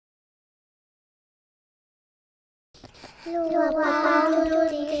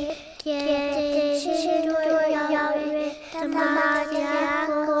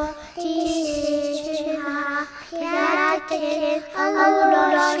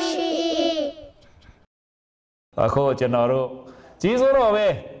Ako cenoro, cisoro be,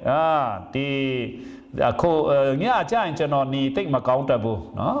 di ako nya jangan cenor ni tik makau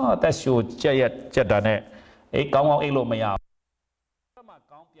tabu, tapi show cayat cedane, kau elo maya.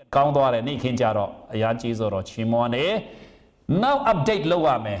 Kau tu ada ni kinjaro, ya cisoro cimon now update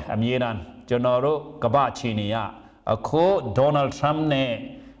lawa me, amiran cenoro kebak China ya, ako Donald Trump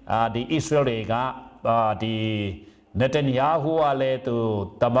ne di Israel ga di Netanyahu ale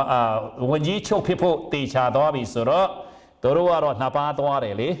tu wanji chok people ticha doa bisoro toro aro napa doa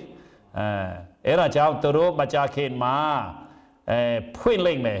rele era jauh toro macakin ma point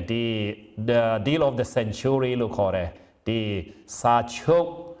link me di the deal of the century lu kore di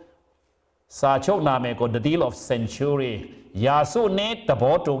sachok name ko the deal of century yasu ne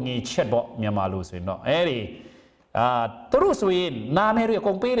tabo tungi chetbo myamalu swin no eri toro swin name ri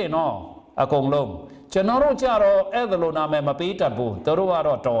akong pire no akong long Cenoro caro edelo name mapita bu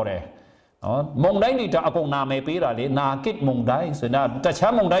teruaro tore, mongdai ni tak akong name pira le nakit mongdai sena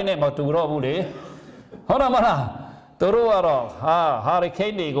tacha mongdai ne maturo bu le, hona mana teruaro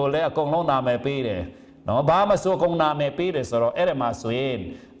hurricane ni go le akong long name pire, no ba masuk akong name pire soro ere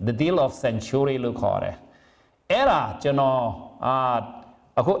masuin the deal of century lu kore, era ceno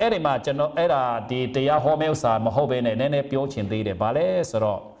aku ere ma ceno era di tiya homel sa mahobe ne nene pio cinti de bale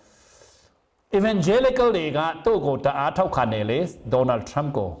soro. Evangelical lega tu ko ta athau khane le Donald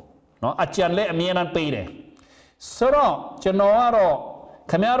Trump ko no achian le amien an pe de soro chano aro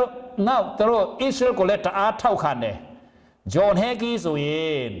khamya ro now taro Israel ko le ta athau khane John Hagee so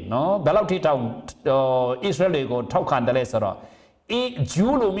yin no balok thi taw Israel le ko thau khan de le soro e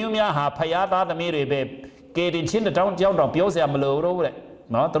Jew lo myu mya ha phaya ta thami ri be ke tin chin taw jaw taw pyo sia ma lo ro de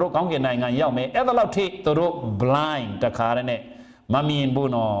no taro kaung kin nai ngan yaw me e da lok thi taro blind ta kha de ne ma mien bu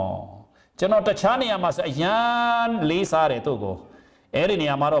no Chano tachani amasa yan lisa re tu ko. Eri ni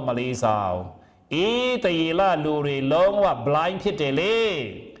amaro malisa. Tayila luri long wa blind pite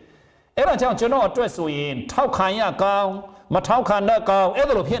le. Era chang chano address yin tau kanya kau ma tau kanda kau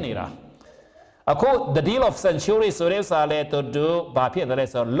edelo phe ni ra. Ako the deal of century sore sa le to do ba phe le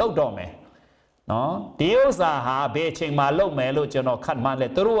so lok do me. No deal sa ha be ching ma lok me lo chano khat man le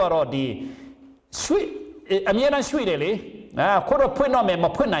tu ro di sweet amien sweet de le. Ko ro phwit no me ma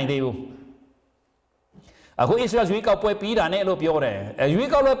phwit nai de bu. Aku Israel juga kau puai pi dah ne lo pio re.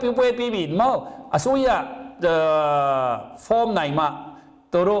 Juga kau lo puai pi bi mau asuya form nai ma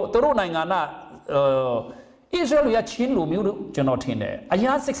toro nai ngana Israel ya chin lu miu lu jono tin de.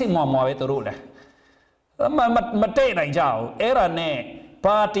 Aya sik mo be toro le. Ma te nai jao. Era ne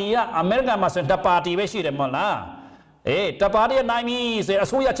party ya America ma sen da party be shi de mo la. Da party nai mi se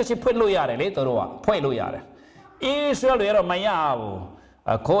asuya chit phwit lo ya de le toro wa phwit lo ya de. Israel ya ro ma ya bu.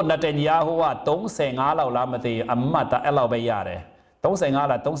 Ko Netanyahu wa 35လောက်လားမသိအမတ်တာအဲ့လောက်ပဲရတယ်35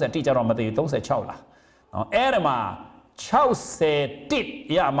လား30တိကျတော့မသိ36လားနော်အဲ့ဒီမှာ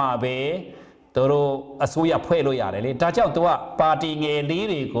61ရမှာပဲသူတို့အစိုးရဖွဲ့လို့ရတယ်လေဒါကြောင့်သူကပါတီငယ်လေး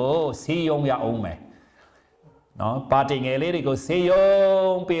တွေကိုစီယုံရအောင်မယ်နော်ပါတီငယ်လေးတွေကိုစီယုံ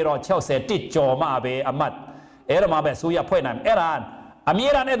ပြီးတော့61ကျော်မှပဲအမတ်အဲ့ဒီမှာပဲအစိုးရဖွဲ့နိုင်အဲ့ဒါအမြဲ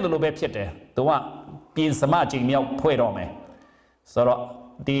တမ်းအဲ့လိုပဲဖြစ်တယ်သူကပြင်စမချိန်မြောက်ဖွဲ့တော့မယ်ဆိုတော့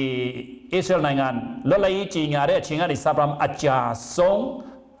ဒီ Israel နိုင်ငံလွတ်လပ်ရေးကြီးညာတဲ့အချိန်ကနေစပရမ်အကြာဆုံး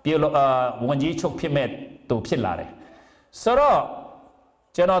ပြည်ဝန်ကြီးချုပ်ဖြစ်မဲ့သူဖြစ်လာတယ်ဆိုတော့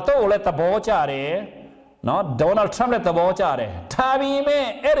ကျွန်တော်တို့လည်းသဘောကျတယ်နော် Donald Trump လည်းသဘောကျတယ်ဒါပေမဲ့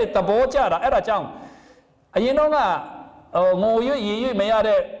အဲ့ဒီသဘောကျတာအဲ့ဒါကြောင့်အရင်တော့ကငိုရွရည်မရ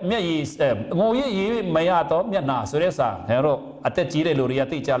တဲ့မျက်ရည်ငိုရွရည်မရတော့မျက်နာဆိုတဲ့စာခင်ဗျားတို့အသက်ကြီးတဲ့လူတွေက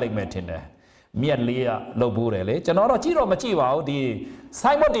သိကြလိမ့်မယ်ထင်တယ်မြက်လေးကလှုပ်ဘူးတယ်လေကျွန်တော်တော့ကြည့်တော့မကြည့်ပါဘူးဒီ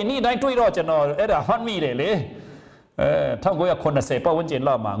ဆိုင်ဘတ်ဒီနေ့တိုင်းတွေ့တော့ကျွန်တော်အဲ့ဒါမှတ်မိတယ်လေ1980ပတ်ဝန်းကျင်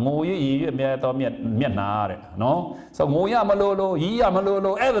လောက်မှာငိုရည်အမြဲတော့မျက်နာတဲ့နော်ဆိုငိုရမလို့လို့ရီးရမလို့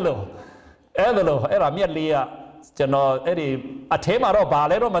လို့အဲ့ဒါမျက်လေးကကျွန်တော်အဲ့ဒီအထဲမှာတော့ဘာ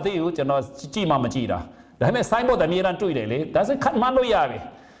လဲတော့မသိဘူးကျွန်တော်ကြည့်မှမကြည့်တာဒါပေမဲ့ဆိုင်ဘတ်အမြဲတမ်းတွေ့တယ်လေဒါဆိုခတ်မှန်းလို့ရပြီ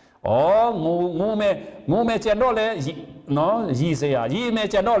ငိုမဲကျွန်တော်လဲနော်ရီးစရာရီးမဲ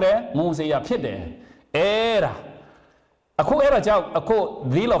ကျွန်တော်လဲငိုစရာဖြစ်တယ်အဲ့ဒါအခုအဲ့ဒါကြောင့်အခု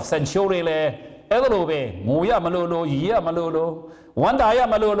deal of century လဲအဲ့လိုပဲငိုရမလို့လို့ရီးရမလို့လို့ဝန်တာရ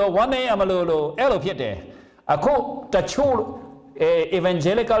မလို့လို့ဝန်နေရမလို့လို့အဲ့လိုဖြစ်တယ်အခုတချို့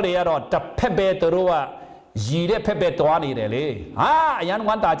evangelical တွေကတော့တစ်ဖက်ပဲသူတို့ကရည်တဲ့ဖက်ပဲတွားနေတယ်လေဟာအရန်ဝ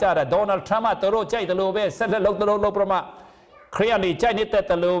န်တာကြတာ Donald Trump ကသူတို့ကြိုက်တယ်လို့ပဲဆက်လက်လုပ်တယ်လို့ပြမခရီးယာန်တွေကြိုက်နေတဲ့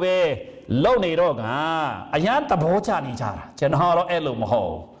တယ်လို့ပဲ lâu này đó cả anh ăn tập hỗ trợ đi chả chân họ đó em lùm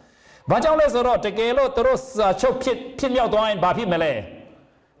hồ và trong lúc đó thì cái lúc tôi chụp phim nhau tôi anh bà phim mày lệ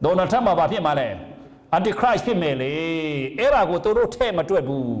Donald Trump bà phim mà lệ Antichrist phim mày lệ era của tôi thêm mà tuổi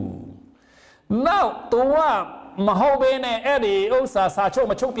bù now tôi mà hậu bên này em đi ông sa chụp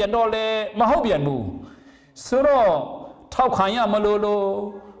mà chụp biển đó lệ mà hậu biển bù sau đó thao khai nhà mà lô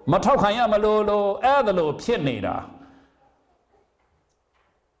mà thao khai nhà mà lô em đó lô phim này đó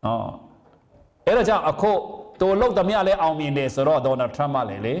အဲ့ဒါကြောင့်အခုသူလှုပ်သမျှလဲအောင်မြင်တယ်ဆိုတော့ဒေါ်နယ်ထရမ့်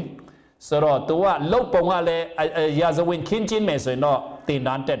ကလေဆိုတော့သူကလှုပ်ပုံကလည်းရာဇဝင်ခင်းချင်းမယ်ဆိုရင်တော့တင်တ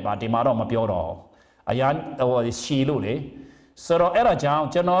န်းတက်ပါဒီမှာတော့မပြောတော့အရန်ဟိုရှီလို့လေဆိုတော့အဲ့ဒါကြောင့်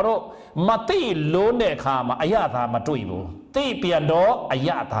ကျွန်တော်တို့မသိလုံးတဲ့အခါမှာအရသာမတွေ့ဘူးသိပြန်တော့အရ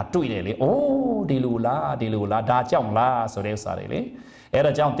သာတွေ့တယ်လေအိုးဒီလိုလားဒါကြောင့်လားဆိုတဲ့ဥစ္စာတွေလေအဲ့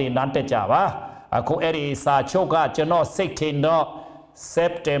ဒါကြောင့်တင်တန်းတက်ကြပါအခုအဲ့ဒီစာချုပ်ကကျွန်တော်စိတ်ထင်တော့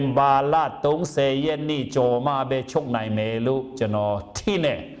September လ30ရက်နေ့ကျော်မှပဲချုပ်နိုင်မယ်လို့ကျွန်တော်ထင်တ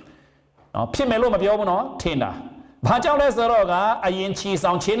ယ်။နော်ဖြစ်မယ်လို့မပြောဘူးနော်ထင်တာ။ဘာကြောင့်လဲဆိုတော့ကအရင်ချီ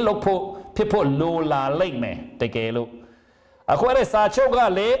ဆောင်ချင်းလုပ်ဖို့ဖြစ်ဖို့လိုလာလိမ့်မယ်တကယ်လို့အခုအဲ့စာချုပ်က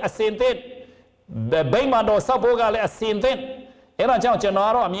လေအစင်သစ်ဘိမန်တော်စပ်ဖို့ကလည်းအစင်သစ်အဲ့ဒါကြောင့်ကျွန်တော်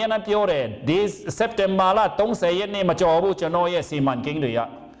ကတော့အမြဲတမ်းပြောတယ်ဒီ September လ30ရက်နေ့မကျော်ဘူးကျွန်တော်ရဲ့စီမံကိန်းတွေရ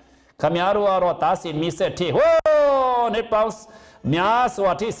ခင်ဗျားတို့ကတော့တားစင်မီဆက်ထိဟိုးနေပေါင်းများ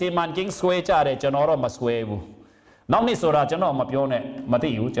စွာที่စီမံကိန်းဆွဲကြတယ်ကျွန်တော်တော့မဆွဲဘူးနောက်နှစ်ဆိုတာကျွန်တော်မပြောနဲ့မသိ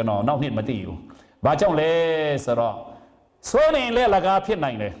ဘူးကျွန်တော်နောက်နှစ်မသိဘူးဘာကြောင့်လဲဆိုတော့ဆွဲနေလဲလကားဖြစ်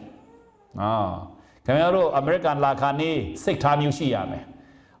နိုင်တယ်ခင်ဗျားတို့အမေရိကန်လာခါနေစိတ်ထားမျိုးရှိရမယ်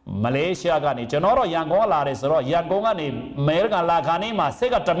မလေးရှားကနေကျွန်တော်တော့ရန်ကုန်လာတယ်ဆိုတော့ရန်ကုန်ကနေအမေရိကန်လာခါနေမှာစိ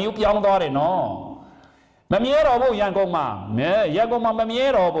တ်ကတစ်မျိုးပြောင်းသွားတယ်နော်မမြဲတော့ဘူးရန်ကုန်မှာမမြဲ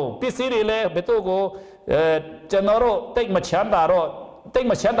တော့ဘူးပစ္စည်းတွေလည်းဘယ်သူကိုကျွန်တော်တို့တိတ်မချမ်းသာတော့တိတ်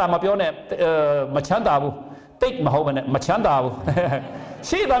မချမ်းသာမပြောနဲ့မချမ်းသာဘူးတိတ်မဟုတ်ပါနဲ့မချမ်းသာဘူး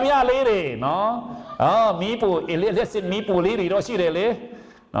ရှိသမျှလေးတွေနော်မီးပူလက်စစ်မီးပူလေးတွေတော့ရှိတယ်လေ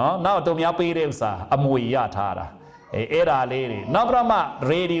နော်နောက်တို့များပေးတဲ့ဥစ္စာအမွေရထားတာအဲ့ဒါလေးတွေနောက်ပြမ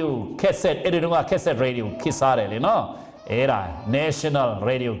ရေဒီယိုကက်ဆက်အဲ့ဒီတော့ကက်ဆက်ရေဒီယိုခစ်စားတယ်လေနော်အဲ့ဒါ National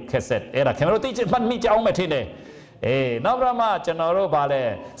Radio Cassette အဲ့ဒါခင်ဗျားတို့သိချင်မှတ်မိကြအောင်မထင်နဲ့နောက်ပြမကျွန်တော်တို့ဗာလဲ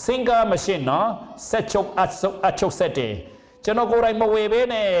Singer Machine နော်ဆက်ချုပ်အချုပ်ဆက်တယ်ကျွန်တော်ကိုယ်တိုင်မဝေပေး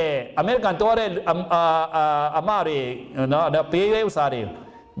နဲ့အမေရိကန်တော်တဲ့အမတွေနော်ပေးတဲ့ဥစ္စာတွေ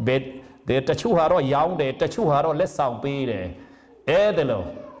ဘယ်တချို့ဟာတော့ရောင်းတယ်တချို့ဟာတော့လက်ဆောင်ပေးတယ်အဲ့ဒါလို့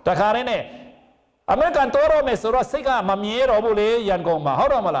တခါတည်းနဲ့အမေရိကန်တော်တော့မယ်ဆိုတော့စိတ်ကမမြဲတော့ဘူးလေရန်ကုန်မှာဟု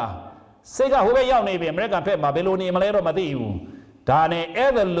တ်တော့မလားစိတ်ကဟိုဘက်ရောက်နေပြီအမေရိကန်ဖက်မှာဘယ်လိုနေမလဲတော့မသိဘူးဒါနဲ့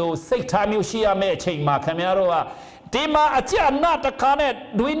အဲ့ဒါလို့စိတ်ထားမျိုးရှိရမယ့်အချိန်မှာခင်ဗျားတို့ကဒီမှာအကြအနတခါနဲ့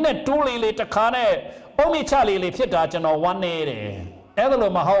ဒွိနဲ့တူးလေးတခါနဲ့အုံးမိချလေးဖြစ်တာကျွန်တော်ဝမ်းနေတယ်အဲ့ဒါ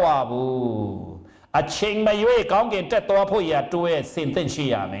လို့မဟုတ်ပါဘူးအချိန်မရွေးကောင်းကင်တက်သွားဖို့ရတိုးရဲ့စင်သင့်ရှိ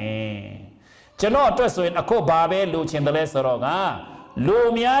ရမယ်ကျွန်တော်အတွက်ဆိုရင်အခုဘာပဲလိုချင်တယ်လဲဆိုတော့ကလူ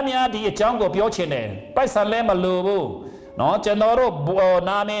များဒီအကြောင်းကိုပြောချင်တယ်ပိုက်ဆံလဲမလိုဘူးနော်ကျွန်တော်တို့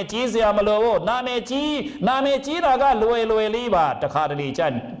နာမည်ကြီးစရာမလိုဘူးနာမည်ကြီးတာကလွယ်လေးပါတခါတလေကျ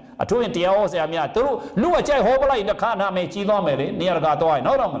အထူးရင်တရားဟောဆရာများသူတို့လူအကြိုက်ဟောပလိုက်တခါနာမည်ကြီးသွားမယ်လေနေရာတကာသွားရင်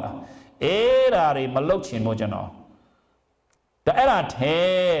ဟုတ်တော့မလားအဲ့ဒါတွေမလုပ်ချင်ဘူးကျွန်တော်ဒါအဲ့ဒါထဲ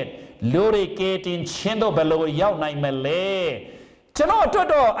လူတွေကတင်ချင်းတော့ဘယ်လိုရောက်နိုင်မလဲကျွန်တော်အတွက်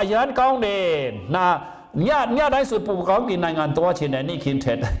တော့အရန်ကောင်းတယ်ညတိုင်းဆိုပူကောင်းကနိုင်ငံသွားချင်တယ်နိခင်ထ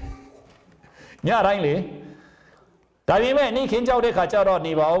က်ညတိုင်းလေဒါပေမဲ့နိခင်ကြောက်တဲ့ခါကျတော့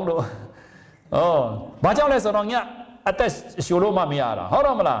နေပါအောင်လို့ဘာကြောင့်လဲဆိုတော့ညအသက်ရှူလို့မရတာဟုတ်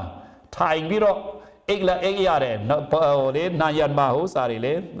တော့မလားထိုင်ပြီးတော့အိတ်ရတယ်ဟိုလေနာယန်မဟိုစားတွေ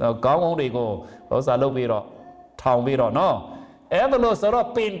လေကောင်းတွေကိုဟိုစားလုပ်ပြီးတော့ထောင်ပြီးတော့နော်အဲ့ဒါလို့ဆိုတော့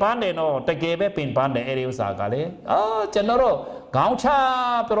ပင်ပန်းတယ်နော်တကယ်ပဲပင်ပန်းတယ်အဲ့ဒီဥစ္စာကလေကျွန်တော်တို့ခေါင်းချ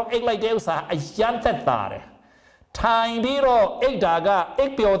ပြီးတော့အိတ်လိုက်တဲ့ဥစ္စာအရန်သက်သာတယ်ထိုင်ပြီးတော့အိတ်တာကအိ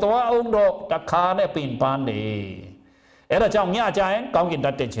တ်ပျော်သွားအောင်တော့တခါနဲ့ပင်ပန်းတယ်အဲ့ဒါကြောင့်ညကြရင်ကောင်းကင်တ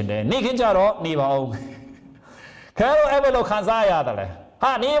က်ချင်တယ်နေ့ခင်းကြတော့နေပါအောင်ခဲတော့အဲ့ဘယ်လိုခံစားရတယ်လဲ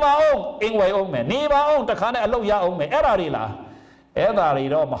ဟာနေပါအောင်အင်ဝယ်အောင်မယ်နေပါအောင်တခါနဲ့အလုပ်ရအောင်မယ်အဲ့ဒါတွေလားအဲ့ဒါတွေ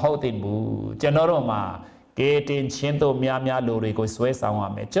တော့မဟုတ်သင့်ဘူးကျွန်တော်တို့မှာကေတင်ချင်းတို့များလူတွေကိုဆွဲဆောင်ရ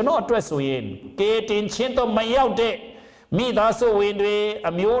မယ်ကျွန်တော်အတွက်ဆိုရင်ကေတင်ချင်းတို့မရောက်တဲ့မိသားစုဝင်တွေ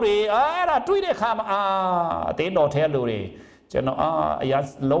အမျိုးတွေအဲ့ဒါတွေးတဲ့ခါမှာအတင်းတော်ထဲလူတွေကျွန်တော်အရာ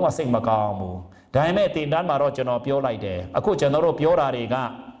လုံးဝစိတ်မကောင်းဘူးဒါပေမဲ့တင်တန်းမှာတော့ကျွန်တော်ပြောလိုက်တယ်အခုကျွန်တော်တို့ပြောတာတွေက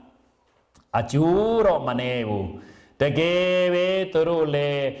အကျိုးတော့မနေဘူးတကယ်ပဲသူတို့လေ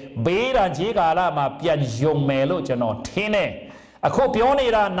ဘေးရန်ကြီးကာလမှာပြန်ယုံမယ်လို့ကျွန်တော်ထင်တယ် အခုပြောနေ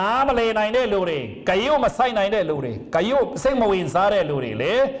တာနားမလည်နိုင်တဲ့လူတွေကယုမဆိုင်နိုင်တဲ့လူတွေကယုစိတ်မဝင်စားတဲ့လူတွေ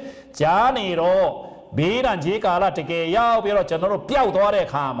လေကြားနေတော့ဘေးဒဏ်ကြီးကာလတကယ်ရောက်ပြီးတော့ကျွန်တော်တို့ပျောက်သွားတဲ့အ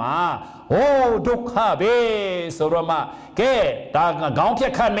ခါမှာဟိုးဒုက္ခပဲဆိုတော့မှကဲဒါခေါင်းဖြ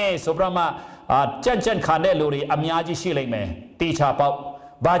တ်ခတ်မယ်ဆိုတော့မှကြက်ခံတဲ့လူတွေအများကြီးရှိလိမ့်မယ်တေချာပေါက်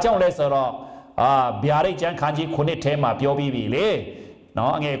ဘာကြောင့်လဲဆိုတော့ဗျာဒိတ်ကျမ်းခန်းကြီးခုနှစ်ထဲမှာပြောပြီးပြီလေ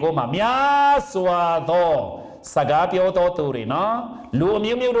နော်အငယ်ကိုမှများစွာသောစကားပြောတော်သူတွေနော်လူအ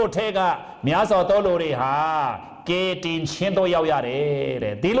မျိုးမျိုးတို့ထဲကများစွာသောလူတွေဟာကဲတင်ချင်းတော့ရောက်ရတယ်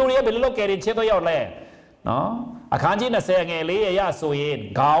တဲ့ဒီလူတွေကဘယ်လိုလုပ်ကဲတင်ချင်းတော့ရောက်လဲနော်အခန်းကြီး20ငယ်4ရဆိုရင်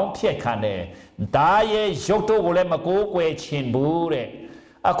ခေါင်းဖြက်ခံတယ်ဒါရဲ့ရုပ်တို့ကိုလည်းမကိုးကွယ်ချင်ဘူးတဲ့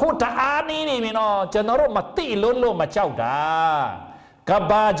အခုတအားနေနေပြီနော်ကျွန်တော်တို့မသိလို့မကြောက်တာက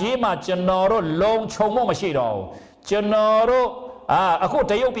ဘာကြီးမှာကျွန်တော်တို့လုံခြုံမှုမရှိတော့ဘူးကျွန်တော်တို့အခု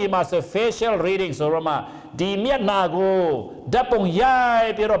တရုတ်ပြည်မှာဆို facial reading ဆိုတော့မှဒီမျက်နှာကိုဓာတ်ပုံရို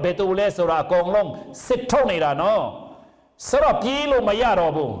က်ပြီးတော့ဘယ်သူလဲဆိုတာအကုန်လုံးစစ်ထုတ်နေတာနော်ဆိုတော့ပြေးလို့မရ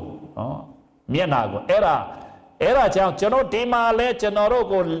တော့ဘူးနော်မျက်နှာကိုအဲ့ဒါကြောင့်ကျွန်တော်ဒီမှာလဲကျွန်တော်တို့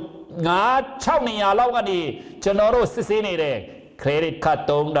ကို6နေရာလောက်ကနေကျွန်တော်တို့စစ်ဆေးနေတယ် credit card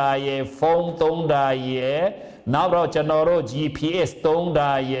 3တာရယ်ဖုန်း3တာရယ်နောက်တော့ကျွန်တော်တို့ GPS 3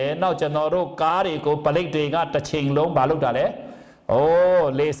တာရယ်နောက်ကျွန်တော်တို့ကားတွေကိုပလိတ်တွေကတစ်ချိန်လုံးမလုပ်တာလဲအိုး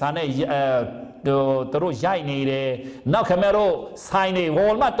လေဆာနဲ့တို့ရိုက်နေတယ်နောက်ခင်ဗျားတို့ဆိုင်နေ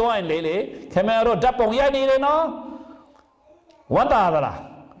ဝေါ်မတွိုင်းလေခင်ဗျားတို့ဓာတ်ပုံရိုက်နေတယ်နော်ဝတ်တာလား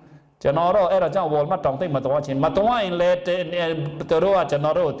ကျွန်တော်တို့အဲ့ဒါကြောင့်ဝေါ်မတောင်သိမတော်ချင်းမတော်ရင်လေတို့ကကျွန်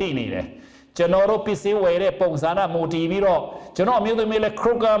တော်တို့သိနေတယ်ကျွန်တော်တို့ပစ္စည်းဝယ်တဲ့ပုံစံနဲ့မူတည်ပြီးတော့ကျွန်တော်အမျိုးသမီးလဲခ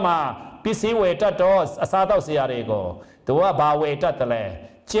ရုကမှာပစ္စည်းဝယ်တတ်တော့အစားတောက်စရာတွေကိုသူကဘာဝယ်တတ်တယ်လဲ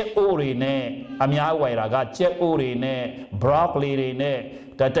ကျက်အိုးတွေနဲ့အများဝယ်တာကကျက်အိုးတွေနဲ့ broccoli တွေနဲ့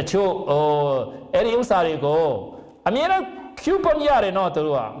တချို့အဲ့ဒီဥစ္စာတွေကိုအများနဲ့ coupon ရတယ်နော်သူ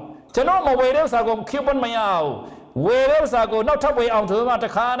တို့ကကျွန်တော်မဝယ်တဲ့ဥစ္စာကို coupon မရဘူးဝယ်တဲ့ဥစ္စာကိုနောက်ထပ်ဝယ်အောင်သူကတ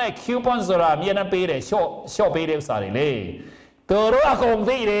ခါနဲ့ coupon ဆိုတာအများနဲ့ပေးတယ် short ပေးတဲ့ဥစ္စာတွေလေသူတို့အကုန်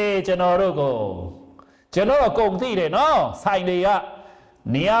သိတယ်ကျွန်တော်တို့အကုန်သိတယ်နော်ဆိုင်တွေက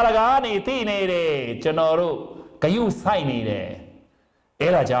နေရာကနေသိနေတယ်ကျွန်တော်တို့ဂယုဆိုင်နေတယ်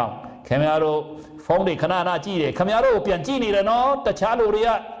အဲ့ဒါကြောင့်ခင်ဗျားတို့ဖုန်းတွေခဏကြည့်တယ်ခင်ဗျားတို့ပြန်ကြည့်နေတယ်နော်တခြားလူတွေက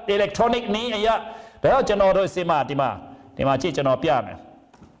electronic နည်းအရာဒါတော့ကျွန်တော်တို့ဒီမှာကြည့်ကျွန်တော်ပြမယ်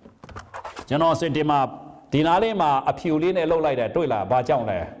ကျွန်တော်စင်ဒီနားလေးမှာအဖြူလေးနဲ့လှုပ်လိုက်တယ်တွေ့လားဘာကြောင့်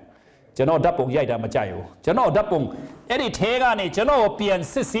လဲကျွန်တော်ဓာတ်ပုံရိုက်တာမကြိုက်ဘူးကျွန်တော်ဓာတ်ပုံအဲ့ဒီထဲကနေကျွန်တော်ပြန်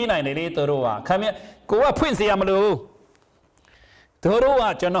စစ်ဆေးနိုင်တယ်လေသူတို့ကခင်ဗျကိုကဖွင့်စေရမလို့သူတို့က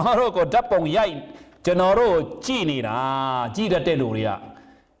ကျွန်တော်တို့ကိုဓာတ်ပုံရိုက်ကျွန်တော်တို့ကြည့်နေတာကြည့်တတ်တဲ့လူတွေက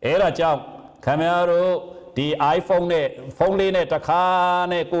အဲ့ဒါကြောင့်ခင်ဗျားတို့ဒီ iPhone နဲ့ဖုန်းလေးနဲ့တခါ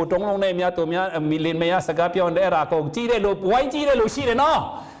နဲ့ကိုတုံးလုံးနဲ့များသူများမီလင်မရစကားပြောတဲ့အဲ့ဒါကိုကြည့်တဲ့လူဝိုင်းကြည့်တဲ့လူရှိတယ်နော်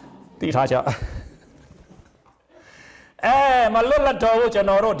သိထားကြမလွတ်လပ်တော့ဘူးကျွန်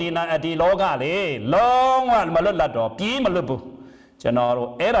တော်တို့ဒီလောကလေလုံးဝမလွတ်လပ်တော့ပြေးမလွတ်ဘူးကျွန်တော်တို့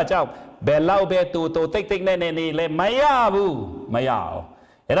အဲ့ဒါကြောင့်ဘယ်လောက်ပဲတူတိတ်နဲ့နေလဲမရဘူးမရအောင်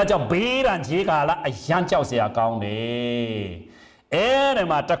အဲ့ဒါကြောင့်ဘေးဒဏ်ကြီးကာလအရန်ကြောက်စရာကောင်းတယ်အဲ့ဒီ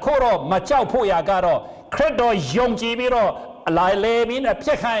မှာတခုတော့မကြောက်ဖို့ရာကတော့ခရစ်တော်ယုံကြည်ပြီးတော့အလိုက်လေပြီးနဲ့ဖြ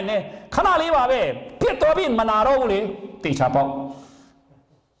စ်ခိုင်းနေခဏလေးပါပဲဖြစ်တော့ပြီးမနာတော့ဘူးလေတေချာပေါ့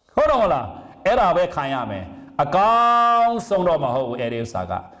ဟုတ်တော့မလားအဲ့ဒါပဲခံရမယ်အကောင်းဆုံးတော့မဟုတ်ဘူးအဲ့ဒီဥစ္စာ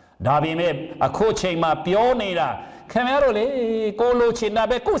ကဒါပေမဲ့အခုချိန်မှာပြောနေတာခင်ဗျားတို့လေကိုလိုချင်တာ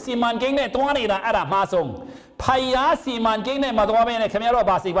ပဲကိုစီမံကိန်းနဲ့တွားနေတာအဲ့ဒါမှားဆုံးဖယားစီမံကိန်းနဲ့မတွားမင်းနဲ့ခင်ဗျားတို့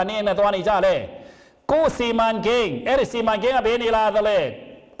ဘာစီမံကိန်းနဲ့တွားနေကြလဲကိုစီမံကိန်းအဲ့ဒီစီမံကိန်းကဘယ်နေလာသလဲ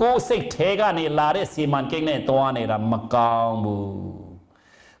ကိုစိတ်ထဲကနေလာတဲ့စီမံကိန်းနဲ့တွားနေတာမကောင်းဘူး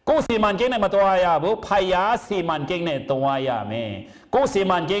ကိုစီမံကိန်းနဲ့မတွားရဘူးဖယားစီမံကိန်းနဲ့တွားရမယ်ကိုစီ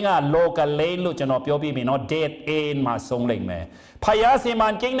မံကိန်းက local lane လို့ကျွန်တော်ပြောပြပြီနော် dead end မှာဆုံးလိုက်မယ်ဖယားစီမံ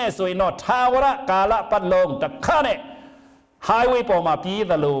ကိန်းနဲ့ဆိုရင်တော့ထာဝရကာလပတ်လုံးတစ်ခါနဲ့ highway ပေါ်မှာပြေး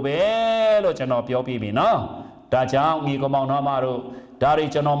သလိုပဲလို့ကျွန်တော်ပြောပြပြီနော်ဒါကြောင့်မိကောင်မောင်နှမတို့ဒါတွေ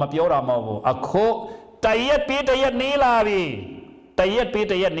ကျွန်တော်မပြောတာမဟုတ်ဘူးအခုတရက်ပြီးတရက်နေလာ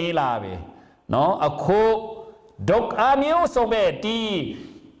ပြီနော်အခုဒုက္ခမျိုးဆုံးပဲ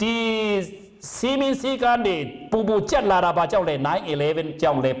ဒီစီမင်းစီကနေပူကြက်လာတာဘာကြောင့်လဲ 9/11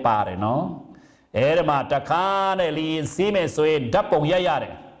 ကြောင့်လဲပါတယ်နော်အဲ့ဒီမှာတခါနဲ့လင်းစီးမယ်ဆိုရင်ဓာတ်ပုံရိုက်ရတ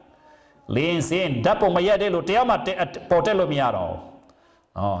ယ်လင်းစင်းဓာတ်ပုံမရိုက်တဲ့လို့တရားမှပေါ်တက်လို့မရတော့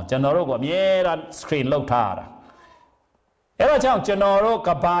ကျွန်တော်တို့ကအမြဲတမ်း screen လောက်ထားတာအဲ့ဒါကြောင့်ကျွန်တော်တို့က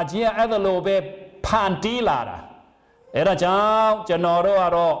ဘာကြီးအဲ့ဒါလိုပဲဖန်တီးလာတာအဲ့ဒါကြောင့်ကျွန်တော်တို့က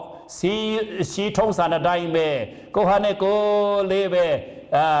တော့စီထုံးစံတဲ့အတိုင်းပဲကိုဟာနဲ့ကိုလေးပဲ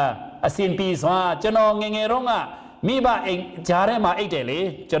အစင်ပြီးစွာကျွန်တော်ငယ်တော့က မိဘအိမ်ကြားထဲမှာအိတ်တယ်လေ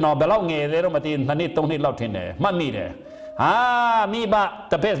ကျွန်တော်ဘယ်လောက်ငယ်သေးတော့မသိ2နှစ်3နှစ်လောက်ထင်တယ်မှတ်မိတယ်ဟာမိဘ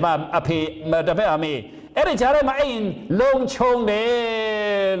တစ်ဖက်မှာအဖေတစ်ဖက်အမေအဲ့ဒီကြားထဲမှာအိမ်လုံခြုံတယ်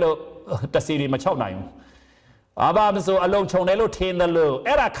လို့တစီတွေမချောက်နိုင်ဘူးအဘာမဆိုအလုံးခြုံတယ်လို့ထင်တယ်လို့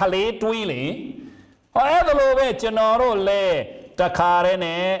အဲ့ဒါခလေးတွေးလေဟောအဲ့ဒါလိုပဲကျွန်တော်တို့လဲတခါတည်း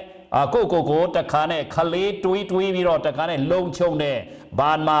နဲ့ကိုတခါနဲ့ခလေးတွေးပြီးတော့တခါနဲ့လုံခြုံတယ်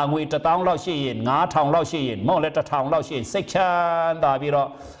ဘာမှငွေ1000လောက်ရှိရင်9000လောက်ရှိရင်မော့လဲ1000လောက်ရှိရင်စိတ်ချမ်းသာပြီးတော့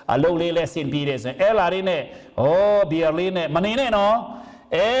အလုပ်လေးလဲဆင်ပြေတယ်ဆိုရင်အဲ့လာလေးနဲ့ဟောဘီယာလေးနဲ့မနေနဲ့နော်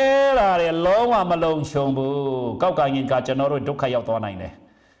အဲ့လာတွေလုံးဝမလုံခြုံဘူးကောက်ကရင်ကကျွန်တော်တို့ဒုက္ခရောက်သွားနိုင်တယ်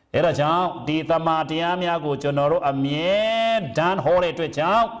အဲ့ဒါကြောင့်ဒီတမန်တရားများကိုကျွန်တော်တို့အမြဲတမ်းဟောတဲ့အတွက်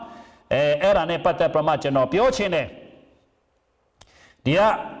ကြောင့်အဲ့ဒါနဲ့ပတ်သက်ပြမှကျွန်တော်ပြောချင်တယ်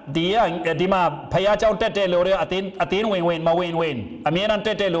ဒီမှာဖယားเจ้าတက်တဲ့လူတွေအတင်းဝင်မဝင်အမြဲတမ်းတ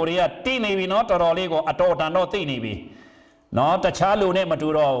က်တဲ့လူတွေကတိနေပြီနော်တော်တော်လေးကိုအတော်တန်တော့သိနေပြီနော်တခြားလူနဲ့မတူ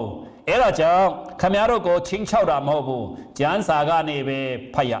တော့ဘူးအဲ့ဒါကြောင့်ခမရတို့ကိုချင်းချောက်တာမဟုတ်ဘူးကျမ်းစာကနေပဲ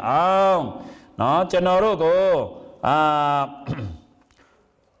ဖတ်ရအောင်နော်ကျွန်တော်တို့ကို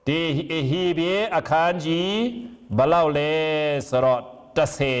ဒီဟီဘေအခန်းကြီးဘလောက်လဲဆိုတော့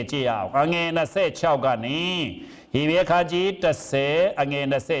30ကြည့်အောင်အငယ်26ကနေဟီဘေအခန်းကြီး30အငယ်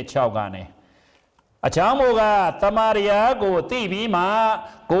26ကနေအချောင်းမို့ကတမာရိယာကိုသိပြီးမှ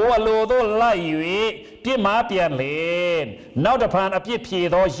ကိုအလိုသို့လိုက်၍ပြစ်မှားပြန်လေနောက်တစ်ဖန်အပြစ်ဖြေ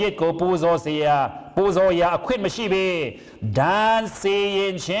သောရစ်ကိုပူဇော်ရာအခွင့်မရှိပေဒန်စေရ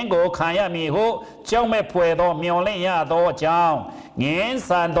င်ချင်းကိုခံရမည်ဟုကြောက်မဲ့ဖွယ်သောမျော်လင့်ရသောအကြောင်းငင်းဆ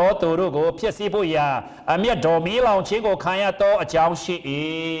န်သောသူတို့ကိုဖျက်ဆီးဖို့ရာအမျက်တော်မီးလောင်ခြင်းကိုခံရသောအကြောင်းရှိ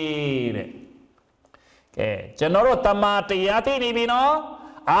၏တဲ့ကဲကျွန်တော်တို့တမန်တရားသိနေပြီနော်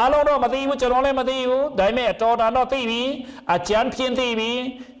အားလုံးတော့မသိဘူးကျွန်တော်လည်းမသိဘူးဒါပေမဲ့တော်တာတော့သိပြီအကျမ်းဖြင်းသိပြီ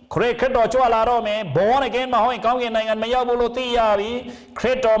ခရစ်တော်ကြွလာတော့မယ်ဘောနကင်းမဟုတ်ရင်ကောင်းကင်နိုင်ငံမရောက်ဘူးလို့သိရပြီခရ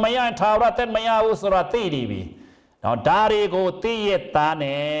စ်တော်မရရင်ထာဝရသက်မရဘူးဆိုတာသိနေပြီနော်ဒါတွေကိုသိရသား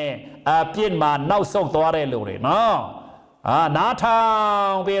နဲ့အပြစ်မှာနောက်ဆုံးသွားတဲ့လူတွေနော်နားထော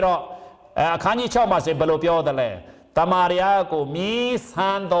င်ပြီးတော့အခန်းကြီး6မှာဆိုဘယ်လိုပြောသလဲတမာရိယာကိုမြည်ဆ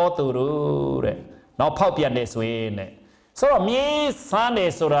န်းတော်သူတို့တဲ့နော်ဖောက်ပြန်နေဆိုရင်တဲ့ဆိုတော့မြည်ဆန်းတ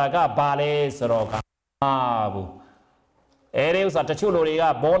ယ်ဆိုတာကဘာလဲဆိုတော့ကဘူးအဲ့ဒီဥစ္စာတချို့လူတွေက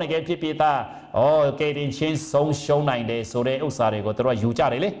ဘောနေကဖြစ်ဖြစ်သားကေတင်ချင်းဆုံးရှုံးနိုင်တယ်ဆိုတဲ့ဥစ္စာတွေကိုတို့ကယူကြ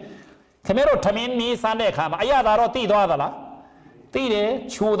တယ်လေခင်ဗျားတို့ထမင်းမြည်ဆန်းတဲ့အခါမှာအရသာတော့သိသွားသလားသိတယ်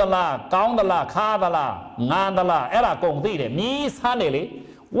ချူသလားကောင်းသလားခါသလားငန်းသလားအဲ့ဒါကုန်သိတယ်မြည်ဆန်းတယ်လေ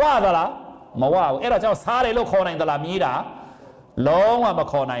ဝသလားမဝဘူးအဲ့ဒါကြောင့်စားတယ်လို့ခေါ်နိုင်သလားမြည်တာလုံးဝမ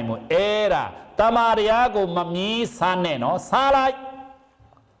ခေါ်နိုင်ဘူးအဲ့ဒါတမာရိယာကိုမမြည်ဆန်းနဲ့နော်စားလိုက်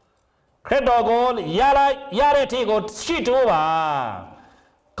ခရစ်တော်ကိုရတဲ့အထိကိုရှိတိုးပါ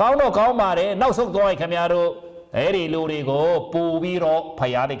ကောင်းတော့ကောင်းပါတယ်နောက်ဆုံးသွားရင်ခင်ဗျားတို့အဲ့ဒီလူတွေကိုပူပြီးတော့ဖ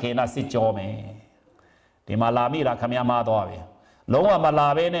ယားတခင်ကစစ်ကြောမယ်ဒီမှာလာမိတာခင်ဗျားမှားသွားပြီလုံးဝမလာ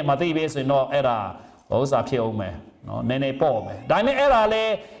ဘဲနဲ့မသိဘဲဆိုရင်တော့အဲ့ဒါဥစ္စာဖြစ်အောင်မယ်နော်နည်းနည်းပေါ့မယ်ဒါပေမဲ့အဲ့ဒါလဲ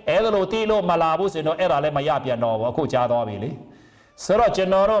အဲ့ဒါလိုတီးလို့မလာဘူးဆိုရင်တော့အဲ့ဒါလဲမရပြန်တော့ဘူးအခုကြားသွားပြီလေဆိုတော့ကျွန်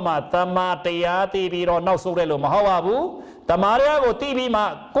တော်တို့မှာတမာတရားသိပြီးတော့နောက်ဆုံးတယ်လို့မဟုတ်ပါဘူးတမာတရားကိုသိပြီးမှ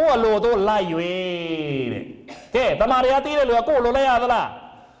ကိုယ့်အလိုတို့လိုက်၍တဲ့ကဲတမာတရားသိတဲ့လူကကိုယ့်လိုလိုက်ရသလား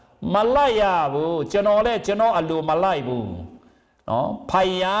မလိုက်ရဘူးကျွန်တော်လည်းကျွန်တော်အလိုမလိုက်ဘူးနော်ဖ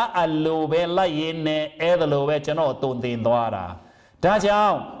ယားအလိုပဲလိုက်ရင်းနဲ့အဲ့ဒါလိုပဲကျွန်တော်တုံတင်သွားတာဒါကြော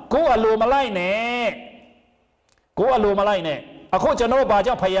င့်ကိုယ့်အလိုမလိုက်နဲ့အခုကျွန်တော်ဘာ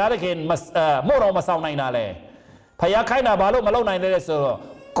ကြောင့်ဖယားတခင်မို့တော်မဆောင်နိုင်တာလဲဖယားခိုင်းတာဘာလို့မလုပ်နိုင်လဲဆိုတော့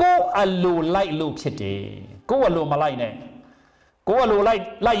ကိုယ်အလိုလိုက်လို့ဖြစ်တယ်ကိုယ်အလိုမလိုက်နဲ့ကိုယ်အလိုလိုက်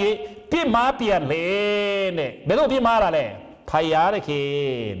၍ပြစ်မှားပြန်လေတဲ့ဘယ်လိုပြစ်မှားတာလဲဖယားတခ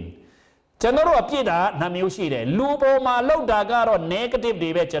င်ကျွန်တော်တို့အပြစ်တာနှမျိုးရှိတယ်လူပေါ်မှာလောက်တာကတော့ negative တွေ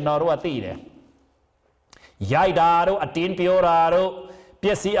ပဲကျွန်တော်တို့ကသိတယ်ရိုက်တာတို့အတင်းပြောတာတို့ပျ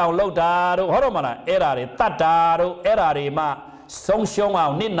က်စီးအောင်လုပ်တာတို့ဟုတ်တော့မလားအဲ့ဒါတွေတတ်တာတို့အဲ့ဒါတွေမှဆုံးရှုံးအော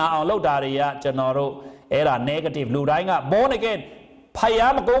င်နစ်နာအောင်လုပ်တာတွေကကျွန်တော်တို့အဲ့ဒါ negative လူတိုင်းကဘောနေကဖ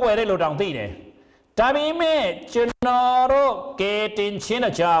ယားမကိုးကွယ်တဲ့လူတောင်သိတယ်ဒါပေမဲ့ကျွန်တော်တို့ကေတင်ချင်း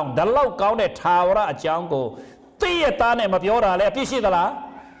အကြောင်းဒီလောက်ကောင်းတဲ့ထာဝရအကြောင်းကိုသိရသားနဲ့မပြောတာလဲအပြစ်ရှိသလား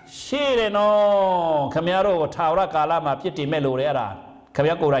ရှိတယ်နော်ခမရတို့ထာဝရကာလမှာပြစ်တင်မဲ့လို့အဲ့ဒါခမ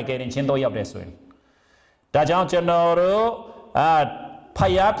ရကိုယ်တိုင်ကေတင်ချင်းတော့ရောက်တယ်ဆိုရင်ဒါကြောင့်ကျွန်တော်တို့ဖ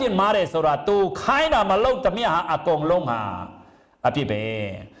ယားပြစ်မှားတယ်ဆိုတာသူခိုင်းတာမလုပ်သမျှဟာအကုန်လုံးဟာအပြစ်ပဲ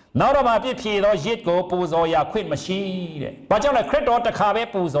နောက်တော့မှပြစ်ဖြေသောရစ်ကိုပူဇော်ရာခွင့်မရှိတဲ့ဘာကြောင့်လဲခရစ်တော်တစ်ခါပဲ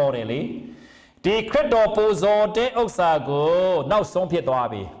ပူဇော်တယ်လေဒီခရစ်တော်ပူဇော်တဲ့ဥစ္စာကိုနောက်ဆုံးဖြစ်သွား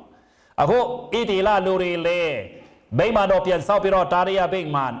ပြီအခုဣတိလလူတွေလေ เบงมาดอเปลี่ยนเศร้าไปรอตาเรียเบง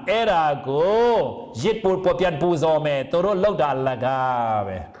มันเอราโกยิดปูเปลี่ยนปูซอเมตัวรถเลิกดันละกาเบ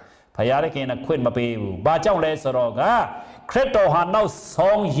พยาได้กินนักขึ้นมาปีบูบาเจ้าเลสรอกะคริสโตหันเอาสอ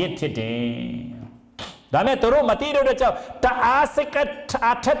งยิดทีเดีดังนั้นตัวรถมาตีดูเจ้าตาอาศิกอ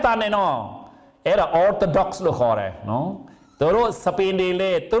าเทตาเนนอเอราออร์โธดอกซ์ลูกขอเลยเนาะตัวรถสเปนดีเล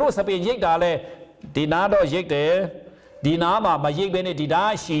ยตัวรถสเปนยิกดาเลยดีนาโดยิกเดดีนามายิกเบนี่ดีดา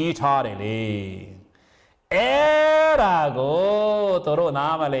ชีทาเลยเอราโกตัวรถน้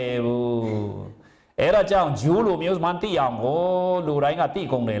ำมาเลยบูเอราเจ้าจูลูมิวส์มันตีอย่างโอ้ลูไรก็ตี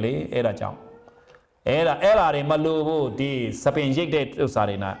คงเลยเอราเจ้าเอราเรมาลูบูดีสเปนยิกเดอุสา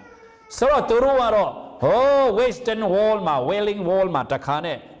รินะสระตัวรู้ว่าเราโอ้เวสเทิร์นวอลมาเวลลิงวอลมาตะขาเ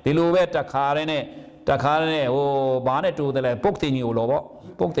นี่ยดิลูเวตะขาเนี่ยโอ้บ้านเนี่ยดูแต่ละพวกตีนิวโลบ่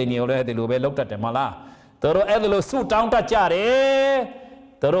พวกตีนิวเลยดิลูเวลุกตัดแต่มาละตัวรู้เอดิลูสู้ตังตัดจ่าเร่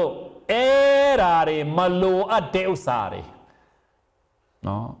ตัวรู้เอราเรมาลูอัดเดอุสาริเน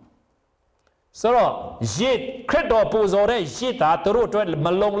าะสระยิดคริสโตปูโซเรยิดตาตัวรู้ตัวม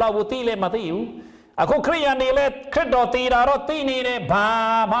าลงลาวุตีเลยมาตีอยู่အခုခရိယန်တွေလည်းခရစ်တော်တည်တာတော့သိနေတယ်ဘာ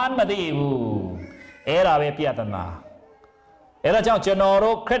မှမသိဘူးအဲ့ဒါပဲပြဿနာအဲ့ဒါကြောင့်ကျွန်တော်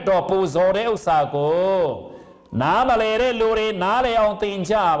တို့ခရစ်တော်ပူဇော်တဲ့ဥစ္စာကိုနားမလဲတဲ့လူတွေနားလဲအောင်သင်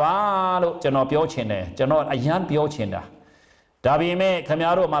ကြပါလို့ကျွန်တော်ပြောချင်တယ်ကျွန်တော်အယမ်းပြောချင်တာဒါပေမဲ့ခင်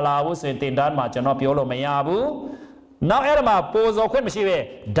ဗျားတို့မလာဘူးဆိုရင်တင်တန်းမှာကျွန်တော်ပြောလို့မရဘူးနောက်အဲ့ဒါမှာပူဇော်ခွင့်မရှိပဲ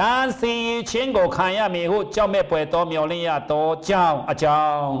ဒန်စီချင်းကိုခံရမည်ဟုကြောက်မဲ့ပွဲတော်မျောလင်းရတော်ကြောင်းအကြော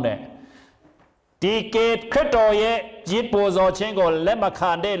င်းတဲ့ဒီကေခရစ်တော်ရဲ့ရစ်ပူဇော်ခြင်းကိုလက်မ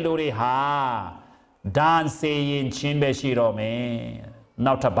ခံတဲ့လူတွေဟာဒန်စီရင်ချင်းပဲရှိတော့မယ်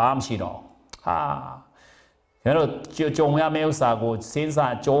နောက်ထပ်ဘာမှမရှိတော့ဟာကျွန်တော်ကြုံရမယ့်ဥစ္စာကိုစဉ်း